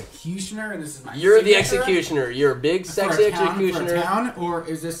an executioner, and this is my You're the signature? executioner. You're a big, For sexy a town, executioner. For a town, or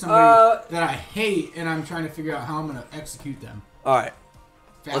is this somebody Uh, that I hate, and I'm trying to figure out how I'm going to execute them? All right.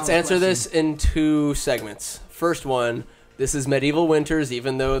 Valid Let's answer question. this in two segments. First one, this is medieval winters,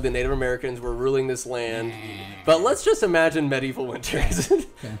 even though the Native Americans were ruling this land. But let's just imagine medieval winters.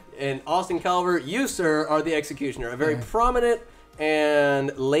 And Austin Calvert, you, sir, are the executioner. A very Okay. prominent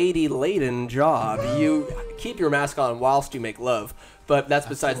and lady-laden job. You keep your mask on whilst you make love. But that's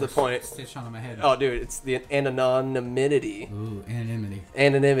besides the point. Stitch on my head. Oh, dude, it's the anonymity. Ooh, anonymity.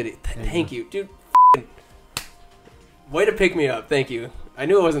 Anonymity. Thank you. Dude, way to pick me up. Thank you. I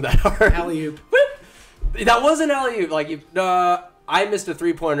knew it wasn't that hard. Alley-oop. That wasn't alley-oop. Like, I missed a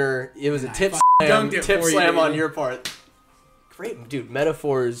three-pointer. It was a tip slam, dunked it tip for you, slam on baby. your part. Great, dude.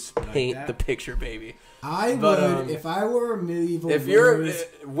 Metaphors paint that? the picture, baby. I But, would, if I were a medieval. If you're winters,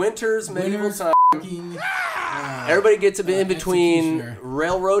 winter's medieval winters time, fucking, everybody gets a bit in between executioner.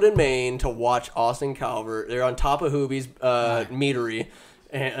 Railroad and Maine to watch Austin Calvert. They're on top of Hoobie's meadery.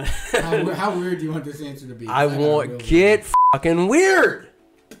 And how weird do you want this answer to be? I got a want real get fucking weird.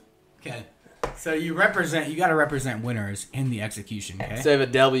 Okay. So you got to represent winners in the execution, okay? Instead of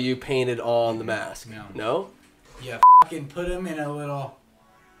a W painted on the mask. No? You fucking put them in a little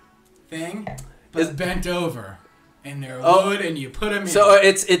thing, but bent over. And they're wood, and you put them in. So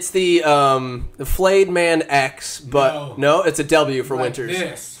it's the Flayed Man X, but no, it's a W for like Winters.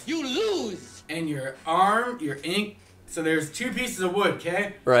 This. You lose. And your arm, your ink. So there's 2 pieces of wood,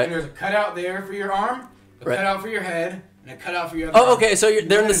 okay? Right. And there's a cutout there for your arm, a cutout for your head, and a cutout for your other arm. Oh, okay. So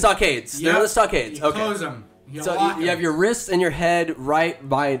they're in the stockades. Yep. They're in the stockades. You okay. close them. So you have your wrists and your head right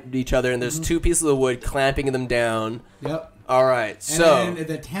by each other, and there's 2 pieces of wood clamping them down. Yep. All right. And So then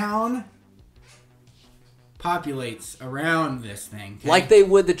the town populates around this thing. Okay? like they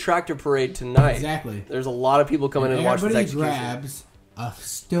would the tractor parade tonight. Exactly. There's a lot of people coming in to watch this Everybody execution. grabs a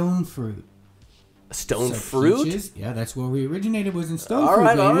stone fruit. Stone fruit? Peaches, yeah, that's where we originated. Was in stone All fruit,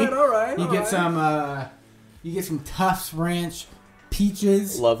 right, baby. all right. You get some. You get some Tufts Ranch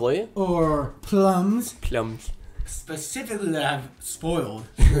peaches. Lovely. Or plums. Plums. Specifically that I've spoiled.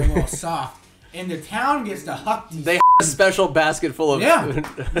 So they're a little soft. And the town gets to huck these. They have a special basket full of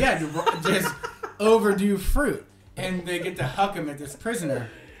just overdue fruit. And they get to huck them at this prisoner.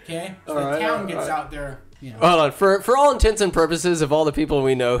 Okay? So the town gets out there. You know. Hold on. For all intents and purposes of all the people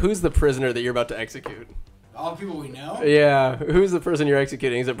we know, who's the prisoner that you're about to execute? All the people we know? Yeah. Who's the person you're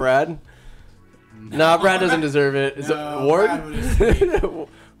executing? Is it Brad? No, nah, Brad doesn't deserve it. Is it Ward?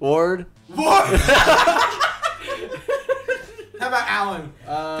 Ward? Ward! How about Allen?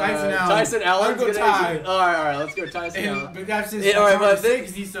 Tyson Allen. Tyson Allen's gonna Ty. All right, let's go Tyson Allen. But that's just all right, but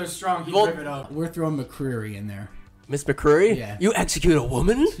because he's so strong, he rip it up. We're throwing McCreary in there. Miss McCreary? Yeah. You execute a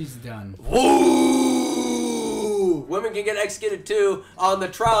woman? She's done. Whoa! Women can get executed too on the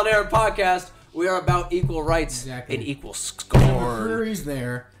Trial and Error podcast. We are about equal rights and equal scorn. McCreary's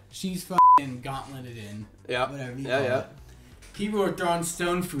there. She's fucking gauntleted in. Yeah. Whatever you call it. People are throwing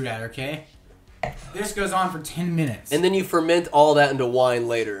stone fruit at her, okay? This goes on for 10 minutes. And then you ferment all that into wine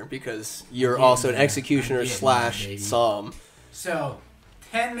later because you're also an executioner / psalm. So,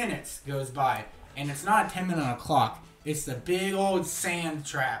 10 minutes goes by, and it's not a 10-minute on a clock. It's the big old sand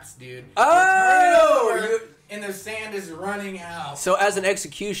traps, dude. Oh! And the sand is running out. So, as an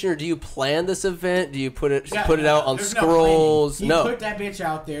executioner, do you plan this event? Do you put it out on scrolls? No. You put that bitch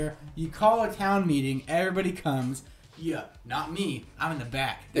out there. You call a town meeting. Everybody comes. Yeah, not me. I'm in the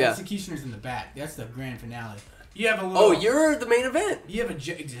back. The executioner's in the back. That's the grand finale. You have a little. Oh, you're the main event. You have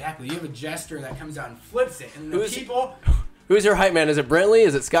exactly. You have a jester that comes out and flips it, and the people. Who's your hype man? Is it Brentley?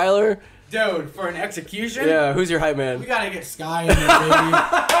 Is it Skylar? Dude, for an execution. Yeah, who's your hype man? We gotta get Sky in there, baby.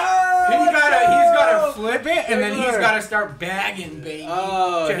 He's gotta flip it, and then he's gotta start bagging, baby.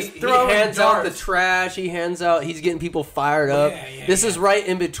 Oh, he hands out the trash. He's getting people fired up. This is right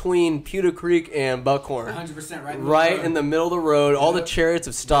in between Pewter Creek and Buckhorn. 100% right in the middle of the road. All the chariots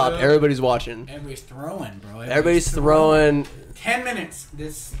have stopped. Everybody's watching. Everybody's throwing, bro. Everybody's throwing. 10 minutes.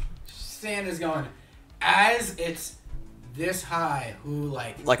 This sand is going. As it's this high,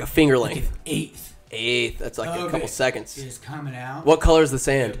 like a finger length. Eighth. That's like a couple seconds. Is coming out. What color is the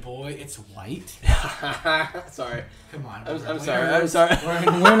sand? Yeah, boy, it's white. Sorry. Come on. I'm sorry. We're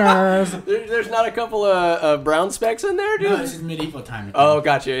in winners. There's not a couple of brown specks in there, dude? No, this is medieval time. Oh,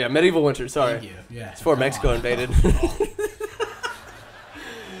 gotcha. Yeah, medieval winter. Sorry. Thank you. Yeah. It's before Mexico invaded. We're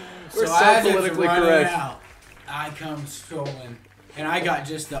so so politically correct. Out, I come strolling. And I got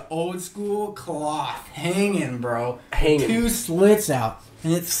just the old school cloth hanging, bro. Hanging. 2 slits out.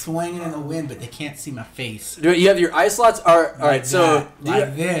 And it's swinging in the wind, but they can't see my face. You have your eye slots? Alright, so...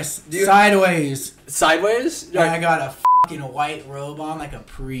 Sideways. Sideways? And I got a fucking white robe on like a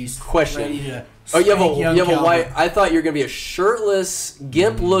priest. Question. Ready to you have a white... I thought you were going to be a shirtless,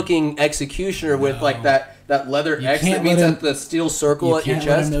 gimp-looking executioner with like that leather X that means at the steel circle at your chest.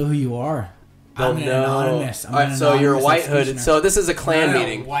 You can't let them know who you are. I'm anonymous. Alright, so you're white hooded. So this is a clan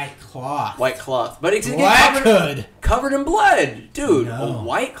meeting. White cloth. White cloth. But it's covered in blood. Dude, a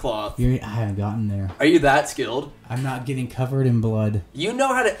white cloth. I haven't gotten there. Are you that skilled? I'm not getting covered in blood. You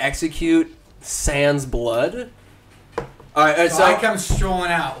know how to execute sans blood? Alright, so I come strolling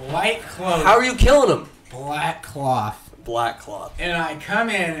out. White cloth. How are you killing them? Black cloth. Black cloth. And I come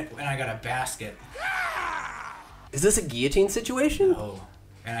in and I got a basket. Is this a guillotine situation? No.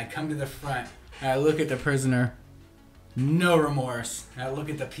 And I come to the front. And I look at the prisoner, no remorse. And I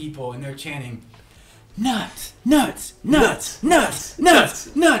look at the people, and they're chanting, nuts, nuts, nuts, nuts,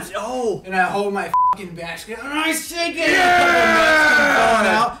 nuts, nuts. Oh! And I hold my fucking basket, and I shake it. A couple nuts come falling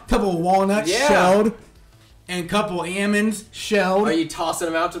out, a couple walnuts shelled. and a couple almonds shelled. Are you tossing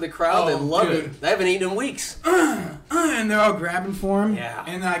them out to the crowd? They love it. They haven't eaten in weeks. And they're all grabbing for him. Yeah.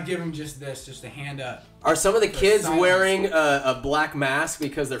 And I give him just a hand up. Are some of the kids silence. wearing a black mask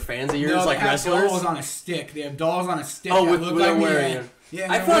because they're fans of yours, like they have wrestlers? dolls on a stick. They have dolls on a stick. Oh, that with look they're like me. wearing it. Yeah,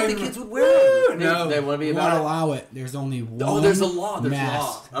 I thought the kids would wear them. No, They want to be we about won't it. allow it. There's only one. Oh, there's a law. There's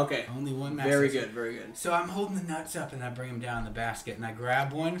mask. a law. Okay. Only one mask. Very good. Very good. So I'm holding the nuts up and I bring them down in the basket and I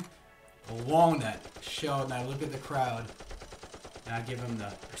grab one, a walnut shelled, and I look at the crowd and I give them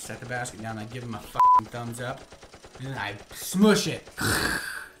I set the basket down. I give them a fucking thumbs up and then I smush it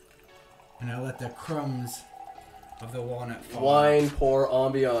and I let the crumbs of the walnut fall. Wine pour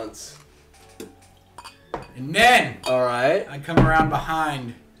ambiance. And then All right. I come around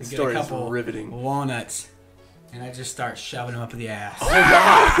behind and get a story is couple riveting. walnuts. And I just start shoving them up the ass. Oh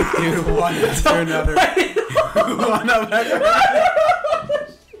God. Dude, one after another. One after another.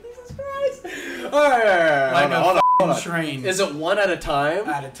 Jesus Christ. All right. Like Hold on, a hold on. fucking train. Is it one at a time?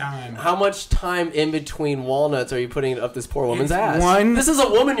 At a time. How much time in between walnuts are you putting up this poor woman's It's ass? one- This is a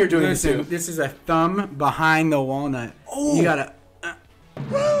woman you're doing this Listen, to. this is a thumb behind the walnut. Oh. You gotta.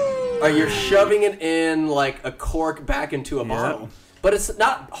 Are you shoving it in like a cork back into a bottle? But it's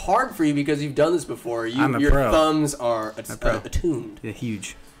not hard for you because you've done this before. I'm a your pro. thumbs are pro. attuned. They're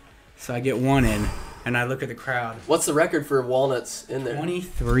huge. So I get one in, and I look at the crowd. What's the record for walnuts in there?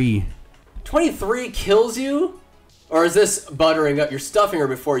 23. 23 kills you? Or is this buttering up? You're stuffing her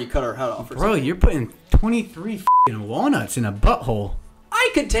before you cut her head off or Bro, something? you're putting 23 f***ing walnuts in a butthole.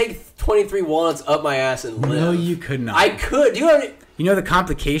 I could take 23 walnuts up my ass and live. No, you could not. I could. Do you have any... You know the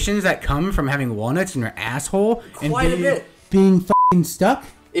complications that come from having walnuts in your asshole? Quite a bit. Being f***ing stuck?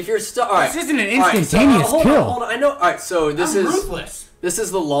 If you're stuck... All right. This isn't an All right, instantaneous hold kill. On, hold on. I know... All right, so this I'm is... ruthless. This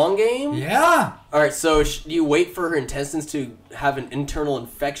is the long game? Yeah. All right, so you wait for her intestines to have an internal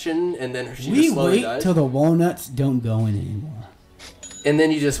infection, and then she We just slowly wait dies? till the walnuts don't go in anymore. And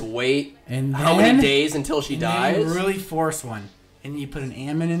then you just wait And how many then- days until she And dies? then you really force one. And you put an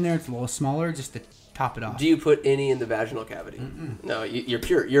almond in there, it's a little smaller, just to top it off. Do you put any in the vaginal cavity? No, you're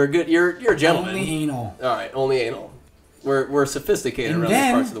pure. You're a good. You're a gentleman. Only anal. All right, only anal. We're sophisticated And around then-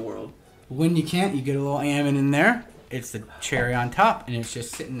 these parts of the world. When you can't, you get a little almond in there. It's the cherry on top, and it's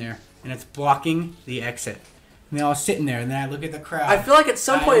just sitting there. And it's blocking the exit. And they're all sitting there, and then I look at the crowd. I feel like at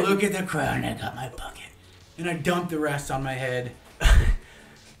some point, I look at the crowd, and I got my bucket. And I dump the rest on my head.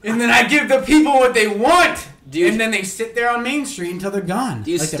 And then I give the people what they want. And then they sit there on Main Street until they're gone.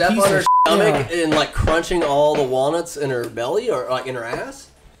 do you Like the step piece on her of stomach shit. and like crunching all the walnuts in her belly or like in her ass?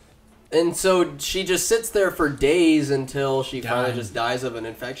 And so she just sits there for days until she finally Dying. just dies of an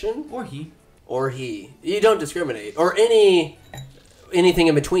infection, Or he. or he. You don't discriminate, or anything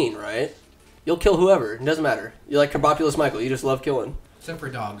in between, right? You'll kill whoever. It doesn't matter. You're like Carbopulus Michael. You just love killing. Except for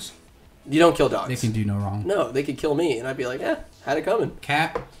dogs. You don't kill dogs. They can do no wrong. No, they could kill me, and I'd be like, had it coming.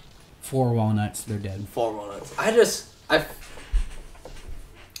 Cat. 4 walnuts, they're dead. 4 walnuts.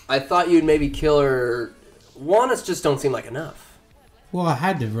 I thought you'd maybe kill her. Walnuts just don't seem like enough. Well, I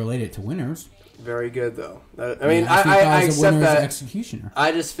had to relate it to winners. Very good, though. I mean, Last week I was a accept winner's that. executioner.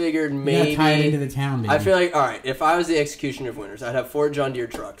 I just figured You maybe. gotta tie it into the town, baby. I feel like, all right, if I was the executioner of winners, I'd have 4 John Deere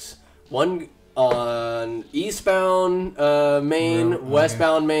trucks. One on eastbound Maine, Okay.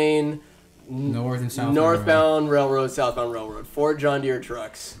 westbound Maine, North and south. northbound railroad, southbound railroad. 4 John Deere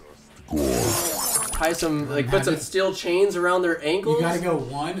trucks. Tie some, put some steel chains around their ankles. You gotta go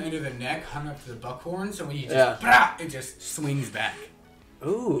one under the neck, hung up to the buckhorn, so when you just, Yeah. it just swings back.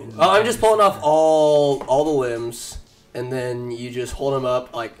 Ooh. Oh, I'm just pulling off all the limbs, and then you just hold them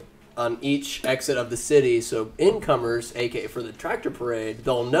up like on each exit of the city, so incomers, aka for the tractor parade,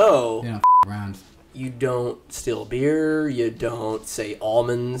 they'll know They don't around. you don't steal beer, you don't say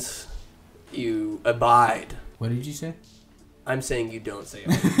almonds, you abide. What did you say? I'm saying you don't say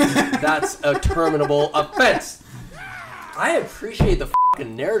almonds. That's a terminable offense. I appreciate the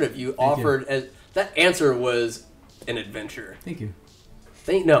fucking narrative you offered. As that answer was an adventure. Thank you.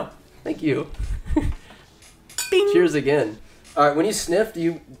 Thank you. Cheers again. All right, when you sniff,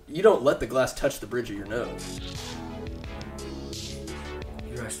 you don't let the glass touch the bridge of your nose.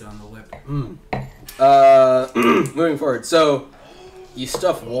 You rest it on the lip. Moving forward, so you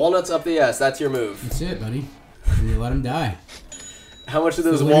stuff walnuts up the ass. That's your move. That's it, buddy. And you let them die. How much do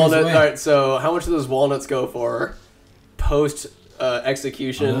those the winner's walnuts? way. All right, so how much do those walnuts go for post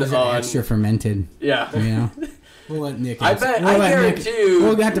execution Those are on? extra fermented. Yeah. You know. We'll let Nick. I answer. bet- We'll I let guarantee Nick, you-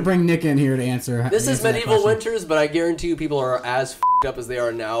 We'll have to bring Nick in here to answer. This is answer that medieval question. winters, but I guarantee you people are as f***ed up as they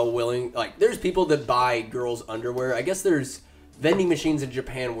are now. There's people that buy girls' underwear. I guess there's vending machines in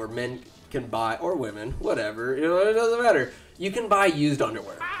Japan where men can buy, or women, whatever. You know, it doesn't matter. You can buy used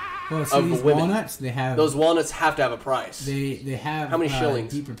underwear. Well, see, of these women. walnuts, they have Those walnuts have to have a price. They have How many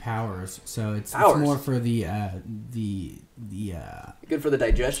shillings? deeper powers, so it's Powers? more for the Good for the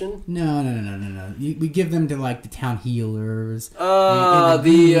digestion. No. We give them to like the town healers. The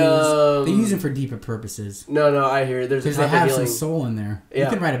they use them for deeper purposes No, I hear. There's a because they type of have healing. some soul in there. Yeah. You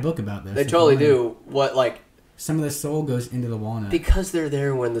could write a book about this. They if you totally wanted. do. What like Some of the soul goes into the walnut. because they're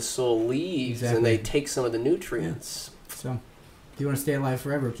there when the soul leaves and Exactly. they take some of the nutrients. So, if you want to stay alive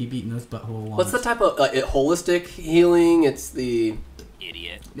forever, keep eating those butthole walnuts. What's the type of holistic healing? It's the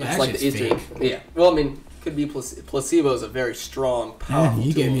Idiot. Yeah, it's that like the shit's Eastern. fake. Yeah. Well, I mean, could be placebo is a very strong, Yeah, powerful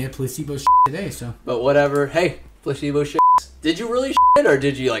you tool. gave me a placebo today, so. But whatever. Hey, placebo shit. Did you really shit or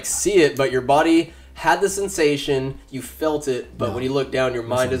did you like see it, but your body had the sensation, you felt it, but No. when you look down, your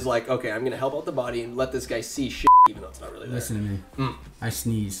mind Listen. is like, okay, I'm gonna help out the body and let this guy see shit, even though it's not really there. Listen to me. I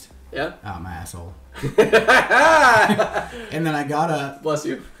sneezed Yeah. out my asshole. And then I got up Bless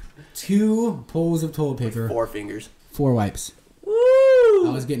you. 2 pulls of toilet paper, 4 fingers. 4 wipes. Woo! I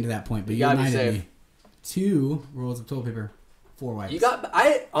was getting to that point, but you gotta be reminded safe. me. 2 rolls of toilet paper, 4 wipes.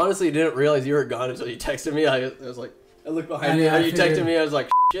 I honestly didn't realize you were gone until you texted me. I was like, I looked behind me. Yeah, I You figured- texted me. I was like,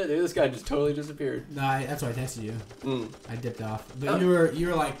 shit, dude, this guy just totally disappeared. No, that's why I texted you. I dipped off, but Oh. you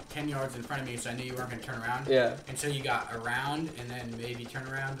were like 10 yards in front of me, so I knew you weren't gonna turn around. Yeah. And so you got around and then maybe turn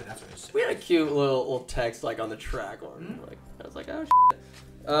around, but that's what I said. We had a cute little text like on the track. Like I was like, oh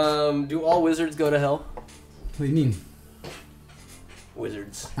shit. Do all wizards go to hell? What do you mean?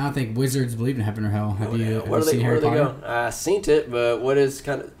 Wizards. I don't think wizards believe in heaven or hell. Have you Where ever do seen they Harry go? Potter? I seen it, but what is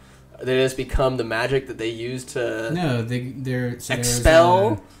kind of? They just become the magic that they use to No, they're so there's,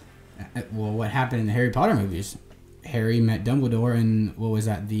 expel. well, what happened in the Harry Potter movies? Harry met Dumbledore, and what was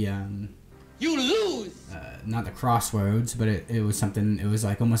that? The You lose. not the crossroads, but it was something. It was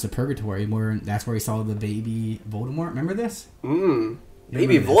like almost a purgatory, where that's where he saw the baby Voldemort. Remember this? Baby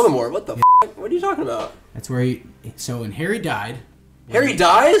remember this? Voldemort. What the? F- What are you talking about? That's where he. So when Harry died. Harry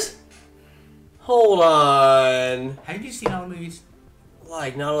dies? Hold on. Have you seen all the movies?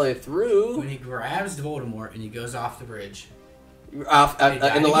 Like not only through When he grabs Voldemort and he goes off the bridge. in the last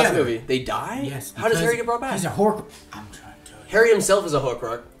together. movie, they die. Yes. How does because Harry get brought back? He's a Horcrux. I'm trying to tell you. Harry himself is a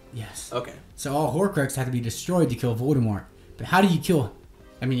Horcrux. Yes. Okay. So all Horcruxes have to be destroyed to kill Voldemort. But how do you kill?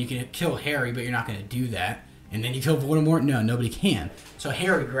 I mean, you can kill Harry, but you're not going to do that. And then you kill Voldemort? No, nobody can. So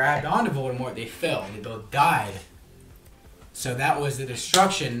Harry grabbed onto Voldemort. They fell. They both died. So that was the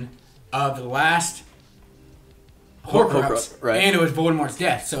destruction of the last Horcrux, Horcrux, right. and it was Voldemort's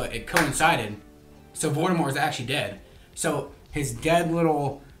death. So it coincided. So Voldemort was actually dead. So his dead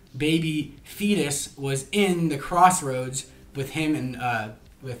little baby fetus was in the crossroads with him and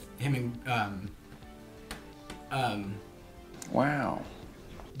Wow.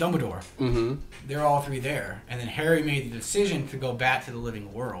 Dumbledore. Mm-hmm. They're all 3 there, and then Harry made the decision to go back to the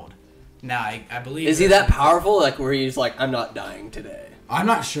living world. Now I believe. Is he there's that powerful? Like where he's like, I'm not dying today. I'm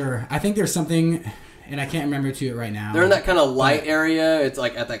not sure. I think there's something, and I can't remember to it right now. They're in that kind of light area. It's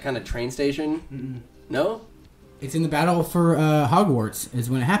like at that kind of train station. No? It's in the battle for Hogwarts is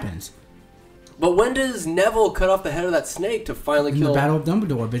when it happens. But when does Neville cut off the head of that snake to finally In kill? the Battle of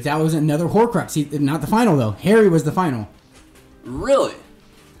Dumbledore, but that was another Horcrux. Not the final though. Harry was the final. Really?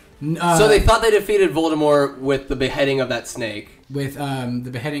 So they thought they defeated Voldemort with the beheading of that snake. with the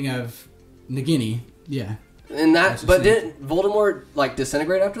beheading of Nagini. Yeah. And that, That's the but snake. didn't Voldemort like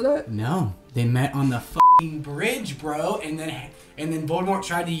disintegrate after that? No, they met on the fucking bridge, bro, and then Voldemort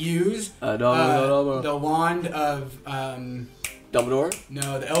tried to use the wand of Dumbledore?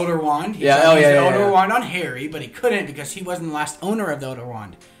 no, the Elder Wand. He Yeah, tried to use the yeah, Elder yeah. Wand on Harry, but he couldn't because he wasn't the last owner of the Elder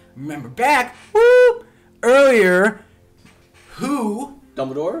Wand. Remember back earlier, who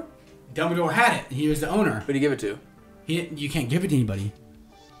Dumbledore? Dumbledore had it. He was the owner. Who'd he give it to? You can't give it to anybody.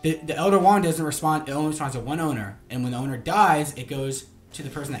 The Elder Wand doesn't respond. It only responds to one owner, and when the owner dies, it goes to the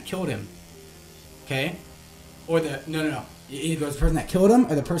person that killed him. Okay, or no. It goes to the person that killed him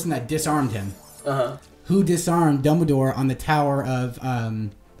or the person that disarmed him. Uh-huh. Who disarmed Dumbledore on the tower of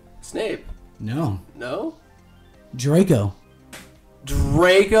Snape. No, No? Draco.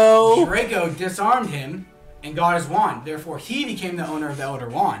 Draco? Draco disarmed him and got his wand. Therefore, he became the owner of the Elder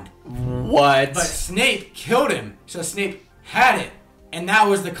Wand. What? But Snape killed him, so Snape had it, and that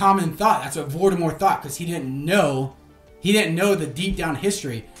was the common thought. That's what Voldemort thought, because he didn't know the deep down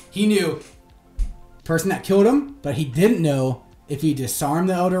history. He knew person that killed him, but he didn't know if he disarmed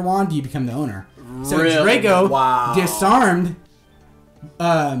the Elder Wand, do you become the owner? So Really? Draco Wow. disarmed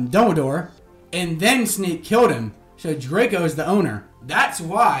Dumbledore, and then Snape killed him. So Draco is the owner. That's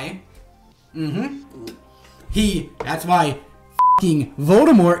why. That's why fucking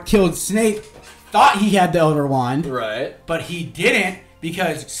Voldemort killed Snape. Thought he had the Elder Wand, Right. but he didn't.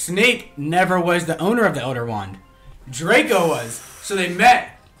 because Snape never was the owner of the Elder Wand. Draco was. So they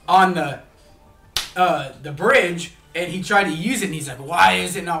met on the bridge, and he tried to use it, and he's like, why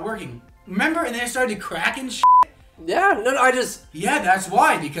is it not working? Remember? And then it started cracking shit. Yeah, no, I just... Yeah, that's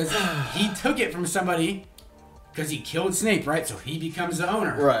why, because he took it from somebody, because he killed Snape, right? So he becomes the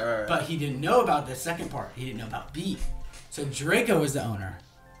owner. Right. But he didn't know about the second part. He didn't know about B. So Draco was the owner.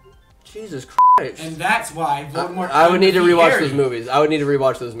 Jesus Christ. And that's why Voldemort... I would need to rewatch Harry. those movies. I would need to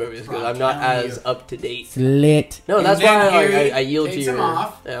rewatch those movies, because Bro, I'm not telling as you. up to date. Lit. No, that's And then why Harry I yield to takes your... him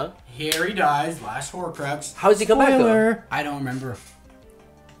off. Yeah. Harry dies, last Horcrux. How does he come back, though? I don't remember.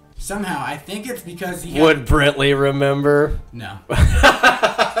 Somehow, I think it's because he... Would Brentley remember? No. I'm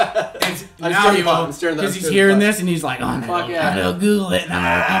Now stirring he the pot, will, I'm stirring the- because I'm he's stirring the hearing pot. this and he's like, oh, I'm Fuck yeah. gonna Google it and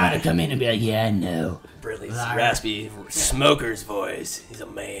I'm gonna come in and be like, yeah, I know. Brentley's Liar. raspy smoker's voice. He's a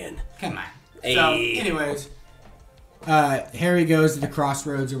man. Come on. Hey. So, anyways, Harry goes to the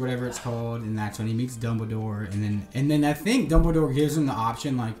crossroads or whatever it's called, and that's when he meets Dumbledore, and then I think Dumbledore gives him the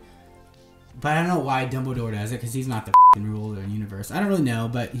option, like, but I don't know why Dumbledore does it, because he's not the f***ing ruler of the universe. I don't really know,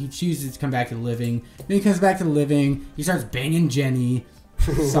 but he chooses to come back to the living. Then he comes back to the living. He starts banging Jenny.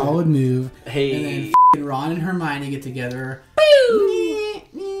 Solid move. Hey. And then f***ing Ron and Hermione get together.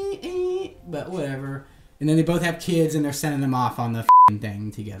 But whatever. And then they both have kids, and they're sending them off on the f***ing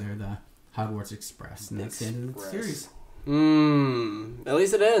thing together, the Hogwarts Express. And that's the end of the series. At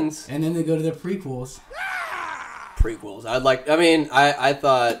least it ends. And then they go to the prequels. Prequels. I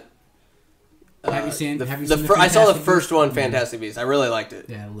thought... Have you seen the I saw the Fantastic first Beasts? one, Fantastic Beasts. I really liked it.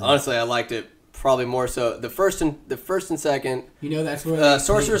 Yeah, I love it. Honestly, I liked it probably more so. The first and second. You know, that's where...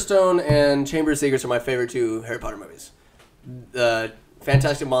 Sorcerer's Stone and Chamber of Secrets are my favorite two Harry Potter movies.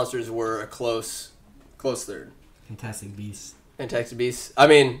 Fantastic Monsters were a close third. Fantastic Beasts. Fantastic Beasts. I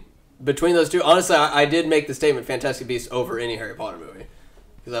mean, between those two, honestly, I did make the statement Fantastic Beasts over any Harry Potter movie.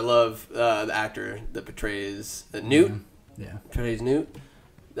 Because I love the actor that portrays Newt. Yeah. Portrays Newt.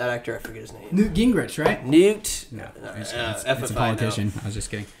 That actor, I forget his name. Newt Gingrich, right? Newt. No, It's it's a politician. I was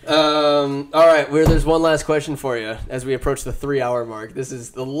just kidding. All right, there's one last question for you as we approach the 3-hour mark. This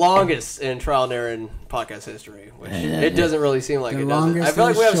is the longest in Trial and Error in podcast history, which it doesn't really seem like The it does. longest I feel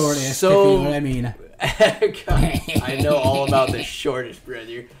like we have shortest, if you so... know what I mean. God, I know all about the shortest,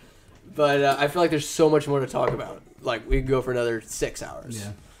 brother. But I feel like there's so much more to talk about. Like, we could go for another 6 hours.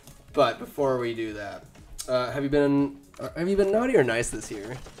 Yeah. But before we do that, have you been naughty or nice this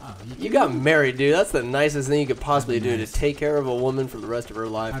year? Oh, You got married, dude. That's the nicest thing you could possibly do, to take care of a woman for the rest of her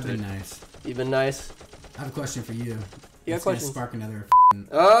life. I've been dude. nice. You've been nice? I have a question for you. You got It's gonna questions? spark another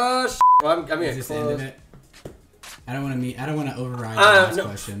Oh, well, I'm Is this the end close. of it? I don't want to override the last no.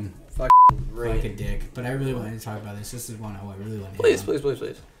 question Fuck like a dick, but I really wanted to talk about this. This is one I really want to Please, please, please,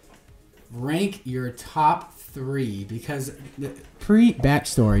 please. rank your top 3, because the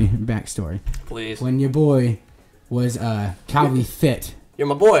backstory. Please. When your boy was Calvi Fit. You're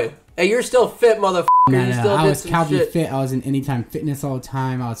my boy. Hey, you're still fit, motherfucker. No, You still I did was some Calvi shit. Fit. I was in Anytime Fitness all the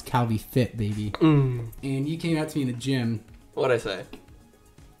time. I was Calvi Fit, baby. And you came up to me in the gym. What'd I say?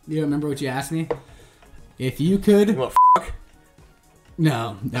 You remember what you asked me? If you could... You want fuck?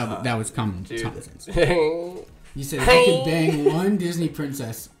 No, that was common Dude. sense. Ooh. You said if you could bang one Disney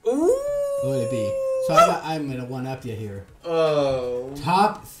princess, what would it be? So I'm going to one-up you here. Oh.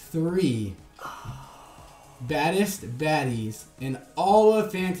 Top 3 baddest baddies in all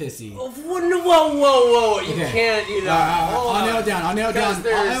of fantasy. Whoa. You Okay. can't, hold I'll on. nail it down. Because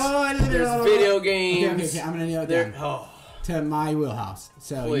there's video games. Okay, I'm going to nail it There. down. Oh. To my wheelhouse.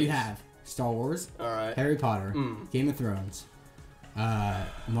 So Please. you have Star Wars, All right. Harry Potter, Game of Thrones,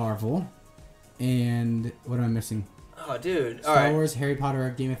 Marvel, and what am I missing? Oh, dude. All Star right. Wars, Harry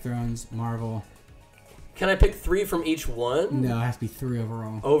Potter, Game of Thrones, Marvel. Can I pick 3 from each one? No, it has to be 3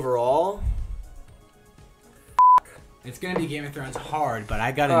 overall. Overall? It's gonna be Game of Thrones hard, but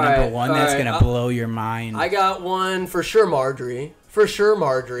I got a All number right, 1 all that's right. gonna blow your mind. I got one for sure, Marjorie. For sure,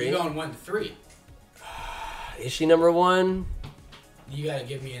 Marjorie. You're going 1 to 3. Is she number 1? You gotta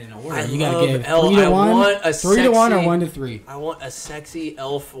give me in an order. I You gotta love give Elle. 3 to I 1, want a 3 to 1, or sexy- 1 to 3. I want a sexy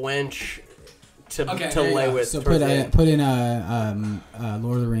elf wench to there you lay go. with. So towards put the end. put in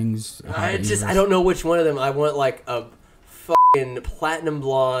Lord of the Rings. I don't know which one of them. I want like a fucking platinum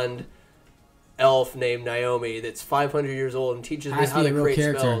blonde elf named Naomi that's 500 years old and teaches me Has to how be to a real create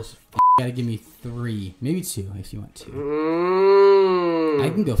character. spells. You gotta give me 3, maybe 2 if you want to. I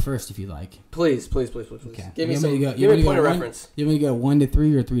Mm. can go first if you like. Please. Okay. Give me You want some. me to go- Give you me want a to point go of one? reference. You want me to go 1 to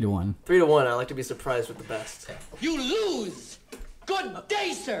 3 or 3 to 1? 3 to 1. I like to be surprised with the best. You lose. Good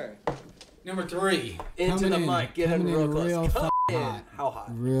day, sir. Number 3. Into the mic. Get in real close. Real Come in. hot. How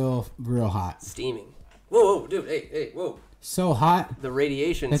hot? Real hot. Steaming. Whoa, dude. Hey, whoa. So hot. The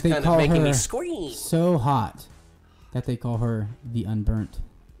radiation's That they kind of call making me her scream. So hot that they call her the Unburnt.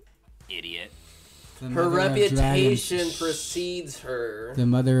 Idiot. The Her mother of reputation dragons. precedes her. The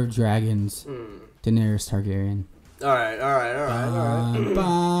mother of dragons. Daenerys Targaryen. All right.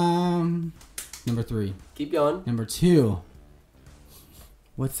 Bum. Number 3. Keep going. Number 2.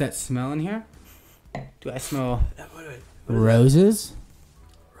 What's that smell in here? Do I smell roses?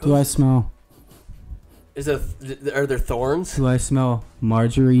 Do I smell? Are there thorns? Do I smell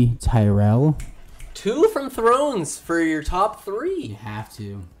Marjorie Tyrell? 2 from Thrones for your top 3. You have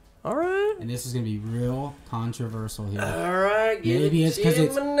to. All right. And this is gonna be real controversial here. All right. Maybe it's because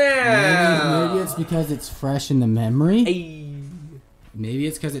it's now. maybe it's because it's fresh in the memory. Hey, Maybe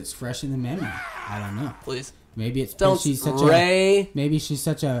it's because it's fresh in the memory. I don't know. please. Maybe it's Don't because she's such maybe she's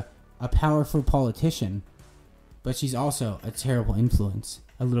such a powerful politician, but she's also a terrible influence,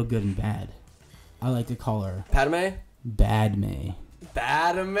 a little good and bad. I like to call her Padme? Badme.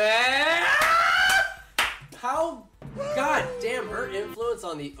 Padme? How? God damn, her influence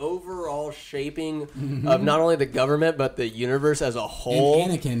on the overall shaping of not only the government, but the universe as a whole.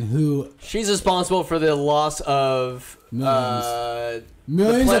 And Anakin, who She's responsible for the loss of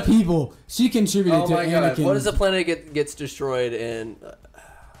millions of people. She contributed Oh to my god! Anakin. What is the planet gets destroyed in?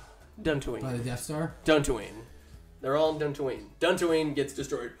 Dantooine. By the Death Star? Dantooine. They're all in Dantooine. Dantooine gets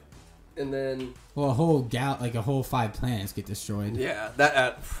destroyed, and then Well, a whole 5 planets get destroyed. yeah, that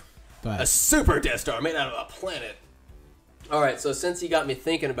a But super Death Star made out of a planet. All right, so since you got me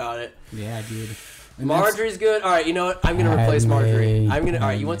thinking about it, yeah, dude. And Marjorie's good. All right, you know what? I'm gonna replace Marjorie. Padme. All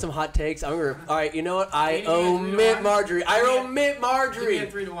right, you want some hot takes? All right, you know what? I omit Marjorie. I omit Marjorie.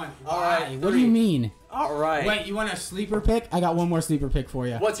 3-1. All right, Hey, what do you mean? All right. Wait, you want a sleeper pick? I got one more sleeper pick for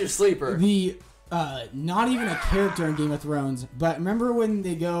you. What's your sleeper? The not even a character in Game of Thrones, but remember when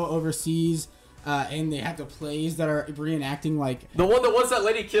they go overseas and they have the plays that are reenacting like The one that once that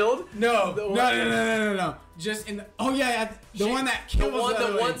lady killed? no. Just in the the one that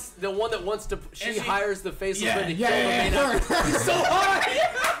kills the one that wants to she hires the faceless yeah, man to yeah, kill yeah, the main yeah. actor. So hard.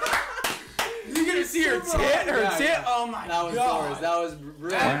 You're gonna see her tit, Oh my That was god. yours. That was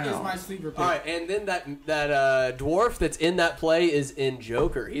really That is my sleeper pick. All right, and then that dwarf that's in that play is in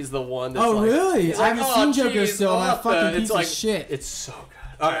Joker. He's the one that's Oh like, really? he's I like, haven't seen Joker geez, still. That what fucking the-" piece It's like of shit. It's so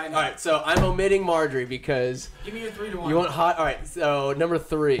good. All right. So I'm omitting Marjorie because Give me your 3-1. you want hot. All right. So number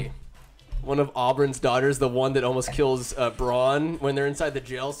 3. One of Auburn's daughters, the one that almost kills Braun when they're inside the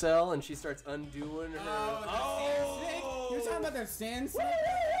jail cell, and she starts undoing her. You're talking about that sand snake?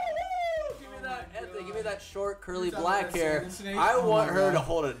 Give me that, Anthony, give me that short, curly talking black about hair. sand snake? I Oh want my her God. to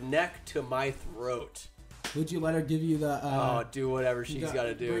hold a neck to my throat. Would you let her give you the? Do whatever she's got- got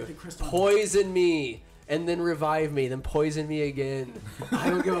to do. break the crystal. Poison me, and then revive me, then poison me again. I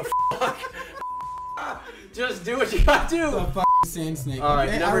don't give a fuck. Just do what you got to do. the fucking sand snake. All right,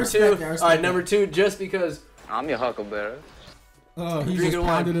 Okay, I number respect 2. that, I All respect right, that. number 2. Just because. I'm your huckleberry. Oh, he Drinking just wine.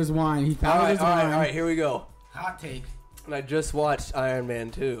 pounded his wine. He All pounded right, his all right, wine. all right. Here we go. Hot take. And I just watched Iron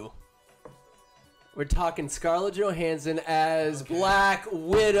Man 2. We're talking Scarlett Johansson as Black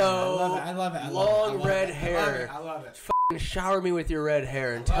Widow. I love it. Long red hair. I love it. Shower me with your red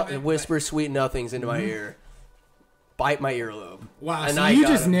hair and love it, whisper sweet nothings into my ear. Bite my earlobe. Wow, And so I you got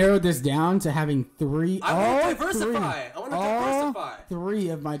just him. narrowed this down to having 3. I want to all diversify. 3. I want to All diversify. 3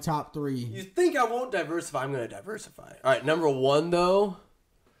 of my top 3. You think I won't diversify? I'm going to diversify. All right, number 1 though.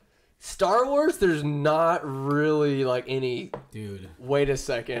 Star Wars. There's not really like any. Dude. Wait a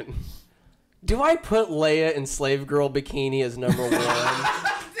second. Do I put Leia in Slave Girl bikini as number 1?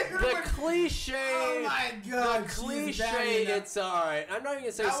 The cliche. Oh my god, The cliche. It's alright. I'm not even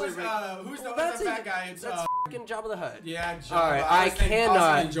gonna say That Slave was, Girl. who's the Well, what's that fat guy? It's, That's fucking Jabba the Hutt. yeah, All right, was I thinking cannot-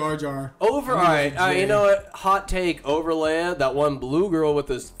 possibly Jar Jar. Over. All right. You know what? Hot take over Leia. That one blue girl with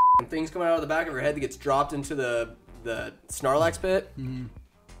those things coming out of the back of her head that gets dropped into the Snorlax pit. Mm-hmm.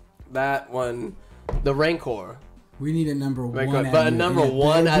 That one. The Rancor. We need a number 1 But out of you, number and it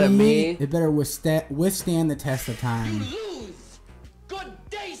 1 better out of be- me. It better withstand the test of time. Lose. Good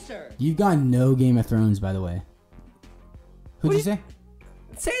day, sir. You've got no Game of Thrones, by the way. Who'd you say?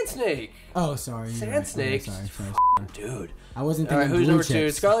 Sand Snake. Oh, sorry. you're Sand right. Snake. Sorry. Dude. I wasn't All right, thinking who's blue number 2?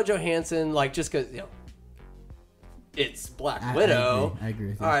 chips. Scarlett Johansson, like, just because, it's Black I Widow. agree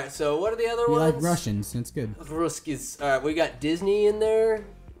with you. All right, so what are the other You ones? like Russians. That's good. Ruskies. All right, we got Disney in there.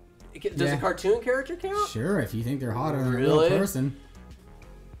 Does Yeah. a cartoon character count? Sure, if you think they're hotter than a Really? real person.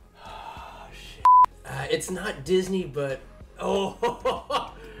 It's not Disney, but... Oh.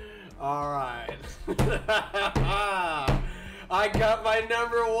 All right. I got my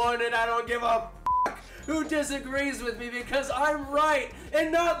number 1, and I don't give a who disagrees with me because I'm right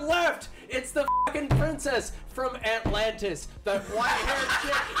and not left. It's the fucking princess from Atlantis. The white-haired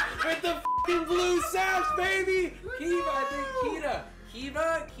chick with the fucking blue sash, baby. Kiva, I think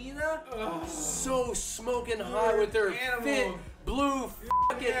Kiva, so smoking hot with her fit blue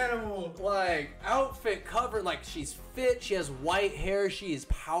fucking like outfit covered. Like she's fit. She has white hair. She is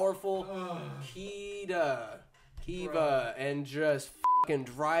powerful. Kiva, and just fucking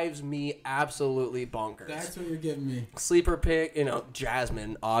drives me absolutely bonkers. That's what you're giving me. Sleeper pick,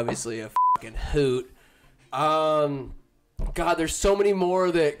 Jasmine, obviously a fucking hoot. God, there's so many more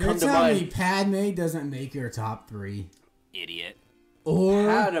that come to mind. You're telling me Padme doesn't make your top 3? Idiot. Or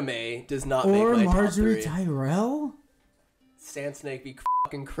Padme does not make my Marjorie top 3. Tyrell? Sand Snake be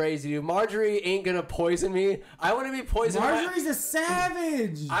fucking crazy, dude. Marjorie ain't gonna poison me. I want to be poisoned. Marjorie's a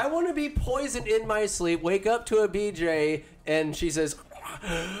savage. I want to be poisoned in my sleep. Wake up to a BJ, and she says,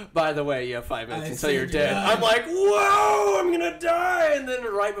 "By the way, you have 5 minutes until you're dead." I'm like, "Whoa, I'm gonna die!" And then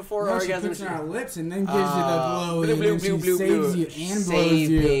right before orgasm, she puts it on her lips and then gives you the blow, and then she saves you and blows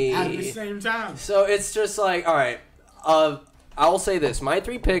you at the same time. So it's just like, all right. I will say this: my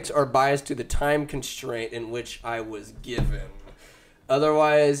 3 picks are biased to the time constraint in which I was given.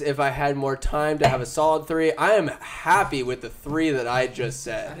 Otherwise, if I had more time to have a solid 3, I am happy with the 3 that I just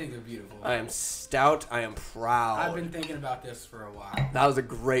said. I think they're beautiful. I am stout. I am proud. I've been thinking about this for a while. That was a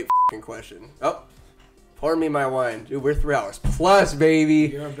great fucking question. Oh, pour me my wine. Dude, we're 3 hours plus,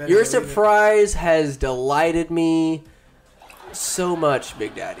 baby. Your surprise has delighted me so much,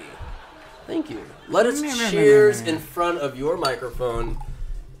 Big Daddy. Thank you. Let us cheers in front of your microphone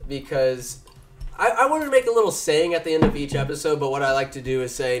because I wanted to make a little saying at the end of each episode, but what I like to do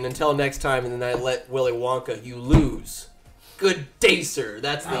is say, and until next time, and then I let Willy Wonka, you lose. Good day, sir.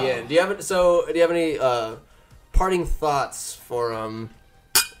 That's the end. Do you have any parting thoughts for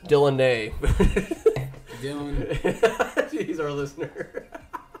Dylan Day? Dylan. He's our listener.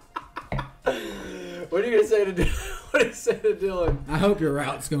 What are you gonna say to Dylan? I hope your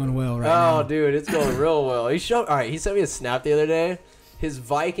route's going well right now. Oh, dude, it's going real well. He sent me a snap the other day. His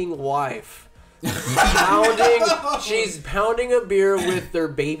Viking wife she's pounding a beer with their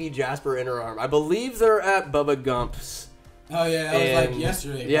baby Jasper in her arm. I believe they're at Bubba Gump's. Oh yeah, that was like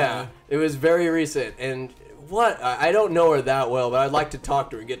yesterday. Yeah, probably. it was very recent. And I don't know her that well, but I'd like to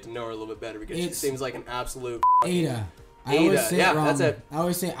talk to her and get to know her a little bit better because she seems like an absolute Ada. I always say it wrong. That's it. I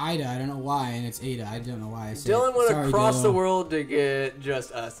always say Ida. I don't know why, and it's Ada. I don't know why I say Dylan went across the world to get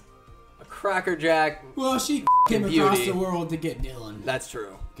just a Cracker Jack. Well, she came across the world to get Dylan. That's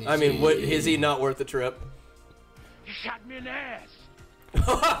true. I mean, is he not worth the trip? You shot me in the ass.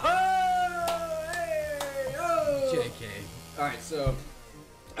 JK. Alright, so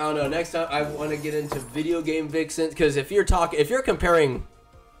I don't know. Next time I want to get into video game vixens because if you're comparing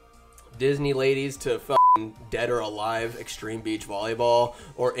Disney ladies to fucking Dead or Alive Extreme Beach Volleyball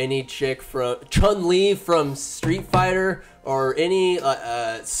or any chick from Chun-Li from Street Fighter or any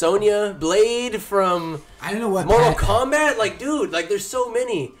Sonya Blade from I don't know what Mortal Kombat, like dude, like there's so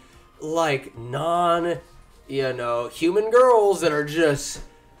many like human girls that are just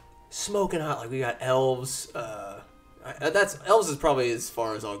smoking hot. Like we got elves. Elves is probably as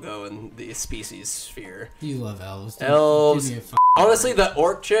far as I'll go in the species sphere. You love elves. Elves. Honestly, the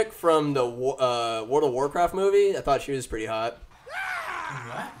orc chick from the World of Warcraft movie, I thought she was pretty hot.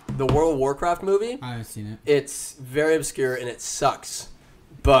 What? The World of Warcraft movie? I haven't seen it. It's very obscure and it sucks.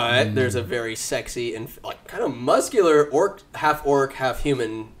 But there's a very sexy and like kind of muscular orc, half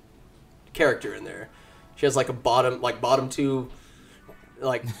human character in there. She has like a bottom two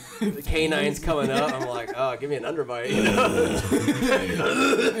like the canines coming up. I'm like, oh, give me an underbite, you know?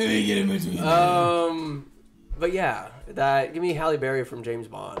 But yeah, give me Halle Berry from James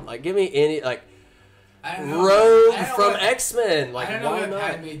Bond. Like, give me any Rogue from X-Men. Like, I don't know why what not?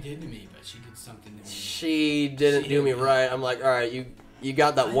 Padme did to me, but she did something to me. She didn't do me right. I'm like, all right, you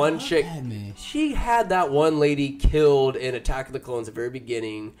got that one chick. Padme. She had that one lady killed in Attack of the Clones at the very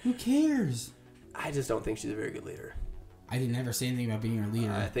beginning. Who cares? I just don't think she's a very good leader. I didn't ever say anything about being her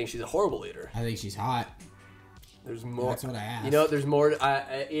leader. I think she's a horrible leader. I think she's hot. There's more. That's what I asked. There's more.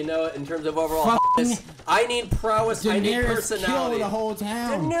 In terms of overall hotness, I need prowess. Daenerys I need personality. Killed the whole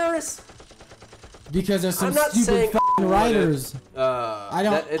town. Daenerys. Because there's some I'm not stupid saying writers. It's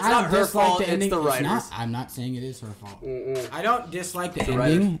not her fault. It's the writers. I'm not saying it is her fault. Mm-mm. I don't dislike the ending.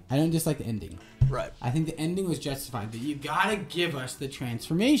 Writers. I don't dislike the ending. Right. I think the ending was justified, but you gotta give us the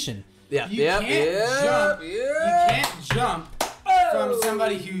transformation. Yeah. You can't jump from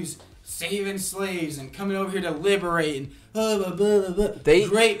somebody who's saving slaves and coming over here to liberate and blah, blah, blah, blah. They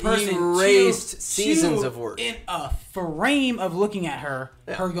great person erased seasons of work in a frame of looking at her,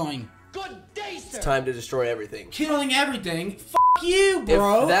 her going, Good day, sir. It's time to destroy everything. killing everything, you,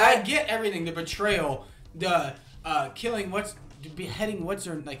 bro. that- I get everything. The betrayal, the killing, beheading,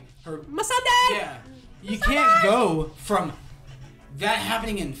 her... Masada! Yeah. You can't go from that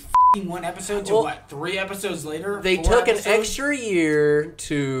happening in f***ing one episode to, 3 episodes later? They 4 took episodes? an extra year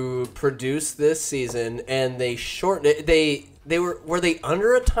to produce this season, and they shortened it. They were they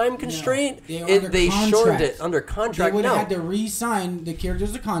under a time constraint? No, they were under shortened contract. it under contract. They would No, have had to re-sign the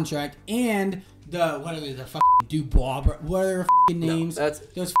characters of contract and what are they, the fucking Dubois, what are their fucking names?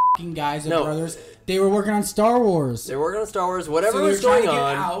 Those fucking guys and brothers. They were working on Star Wars. they were working on Star Wars. Whatever So they were was trying going to get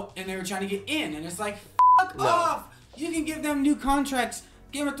on. out, and they were trying to get in, and it's like, fuck off. You can give them new contracts.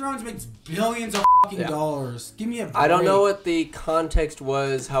 Game of Thrones makes billions of fucking dollars. Give me a break. I don't know what the context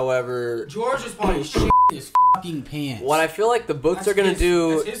was, however. George was probably shit his fucking pants. What I feel like the books are going to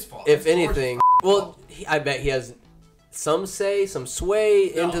do, that's his fault. if That's George's anything, fault. I bet he has some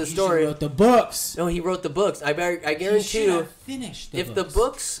sway into the story. He wrote the books. No, he wrote the books. I He guarantee should you, have finished if the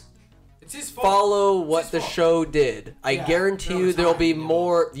books it's his fault. follow It's what his the fault. show did, I Yeah, guarantee there you was there'll time be to do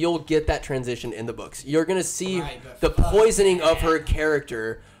more. You'll get that transition in the books. You're gonna see Right, but the fuck poisoning of that. her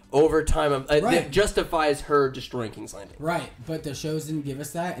character over time. Right. That justifies her destroying King's Landing. Right, but the shows didn't give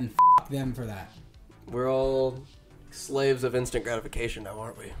us that, and fuck them for that. We're all slaves of instant gratification now,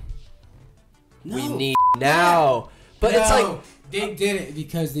 aren't we? No. We need now. But it's like they did it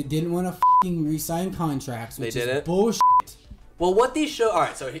because they didn't want to fucking re-sign contracts. Which They did is it? bullshit. well, what these show. All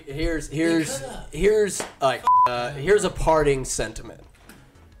right, so here's a parting sentiment.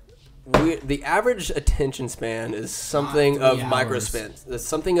 The average attention span is something 3 of hours.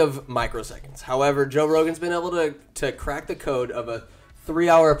 something of microseconds. However, Joe Rogan's been able to crack the code of a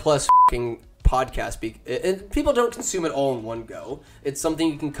 3-hour plus fucking podcast. And people don't consume it all in one go. It's something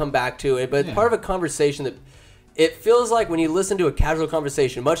you can come back to. But it's part of a conversation that it feels like when you listen to a casual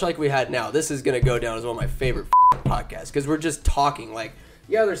conversation, much like we had now. This is going to go down as one of my favorite podcasts because we're just talking. Like,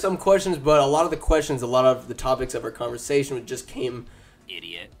 yeah, there's some questions, but a lot of the topics of our conversation just came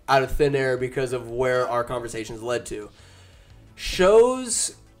out of thin air because of where our conversations led to.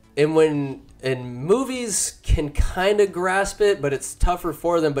 Shows and movies can kind of grasp it, but it's tougher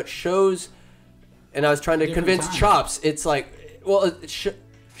for them. But shows, and I was trying to Different convince time. Chops, it's like, well,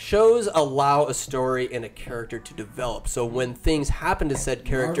 shows allow a story and a character to develop. So when things happen to said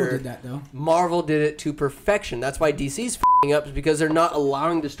character, Marvel did that, though. Marvel did it to perfection. That's why DC's f***ing up, is because they're not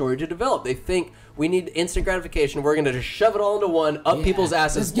allowing the story to develop. They think we need instant gratification. We're going to just shove it all into one, up people's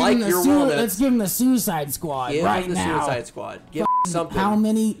asses like your walnuts. Let's give him the Suicide Squad Give right them the now. Suicide Squad. Give something. How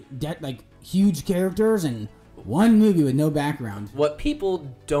many huge characters and one movie with no background? What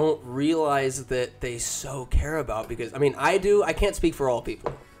people don't realize that they so care about, because, I mean, I do. I can't speak for all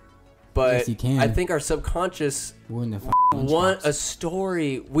people. But Yes, you can. I think our subconscious We're in the want a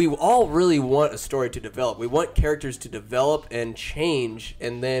story. We all really want a story to develop. We want characters to develop and change,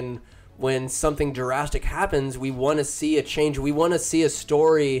 and then when something drastic happens, we want to see a change. We want to see a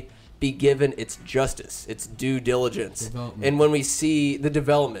story be given its justice, its due diligence. Development. And when we see the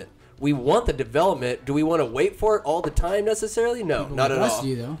development, we want the development. Do we want to wait for it all the time necessarily? No, People not like at us all.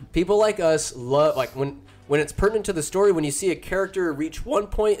 do, though. People like us love, like, when it's pertinent to the story, when you see a character reach one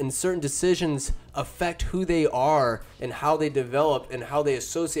point and certain decisions affect who they are and how they develop and how they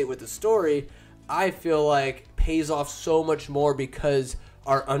associate with the story, I feel like pays off so much more because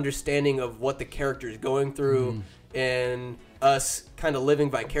our understanding of what the character is going through and us kind of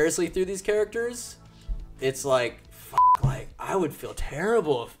living vicariously through these characters, it's like, like, I would feel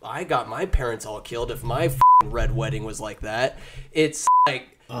terrible if I got my parents all killed, if my red wedding was like that. It's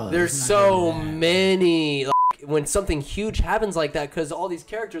like, there's so many, like, when something huge happens like that, because all these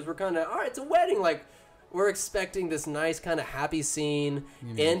characters were kind of, all right, it's a wedding, like, we're expecting this nice kind of happy scene,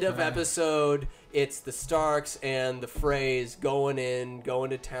 end of episode, it's the Starks and the Freys going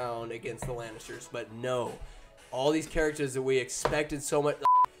to town against the Lannisters. But no, all these characters that we expected so much,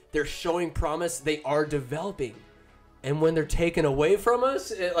 they're showing promise, they are developing. And when they're taken away from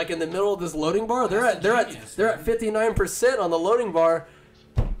us, like in the middle of this loading bar, they're at 59% on the loading bar.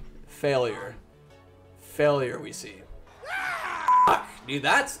 Failure we see. Fuck, dude,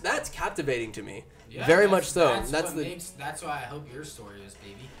 that's captivating to me. Yeah, Very much so. That's why I hope your story is,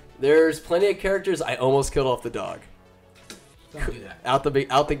 baby. There's plenty of characters I almost killed off the dog. Don't do that. Out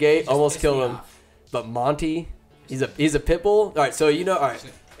the gate, Just almost piss killed me him. off. But Monty, he's a pit bull. All right, so all right.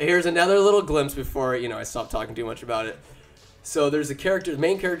 Here's another little glimpse before I stop talking too much about it. So there's the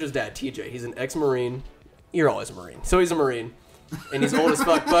main character's dad, TJ. He's an ex-Marine. You're always a Marine, so he's a Marine, and he's old as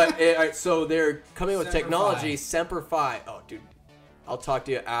fuck. But all right, so they're coming with technology, Semper Fi. Oh, dude, I'll talk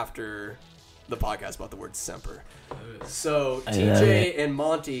to you after the podcast about the word Semper. So TJ and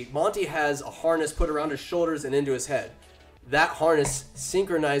Monty has a harness put around his shoulders and into his head. that harness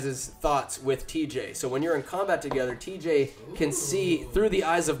synchronizes thoughts with TJ. So when you're in combat together, TJ can see through the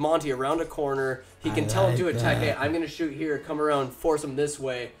eyes of Monty around a corner. He can tell him to attack. Hey, I'm going to shoot here. Come around, force him this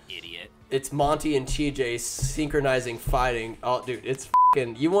way. Idiot. It's Monty and TJ synchronizing fighting. Oh, dude, it's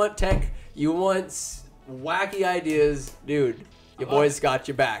fucking... You want tech? You want wacky ideas? Dude, your boys got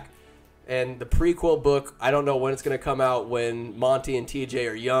your back. And the prequel book, I don't know when it's going to come out, when Monty and TJ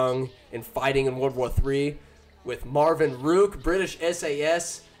are young and fighting in World War III with Marvin Rook, British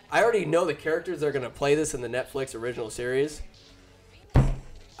SAS. I already know the characters that are going to play this in the Netflix original series.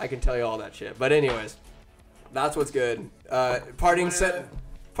 I can tell you all that shit. But anyways, that's what's good. Parting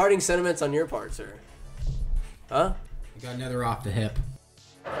sentiments on your part, sir. Huh? You got another off the hip.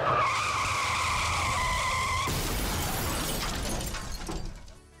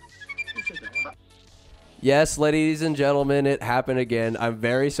 Yes, ladies and gentlemen, it happened again. I'm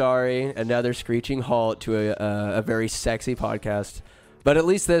very sorry. Another screeching halt to a very sexy podcast. But at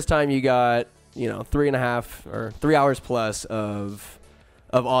least this time you got, 3.5 or 3 hours plus of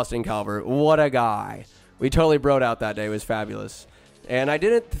Austin Calvert. What a guy. We totally broed out that day. It was fabulous. And I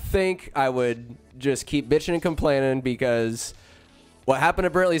didn't think I would just keep bitching and complaining, because what happened to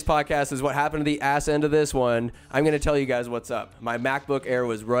Brentley's podcast is what happened to the ass end of this one. I'm going to tell you guys what's up. My MacBook Air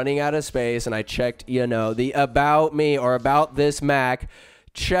was running out of space, and I checked, the About Me or About This Mac,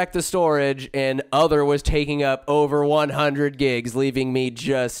 checked the storage, and Other was taking up over 100 gigs, leaving me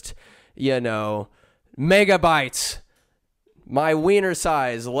just, megabytes, my wiener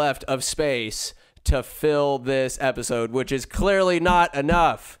size left of space to fill this episode, which is clearly not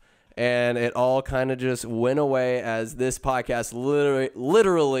enough. And it all kind of just went away as this podcast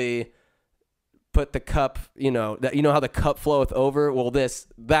literally put the cup, how the cup floweth over? Well,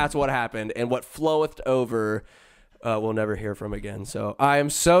 that's what happened. And what floweth over, we'll never hear from again. So I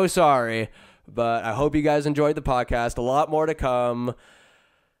am so sorry, but I hope you guys enjoyed the podcast. A lot more to come.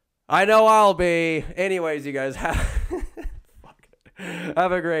 I know I'll be. Anyways, you guys have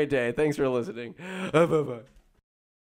a great day. Thanks for listening. Bye-bye.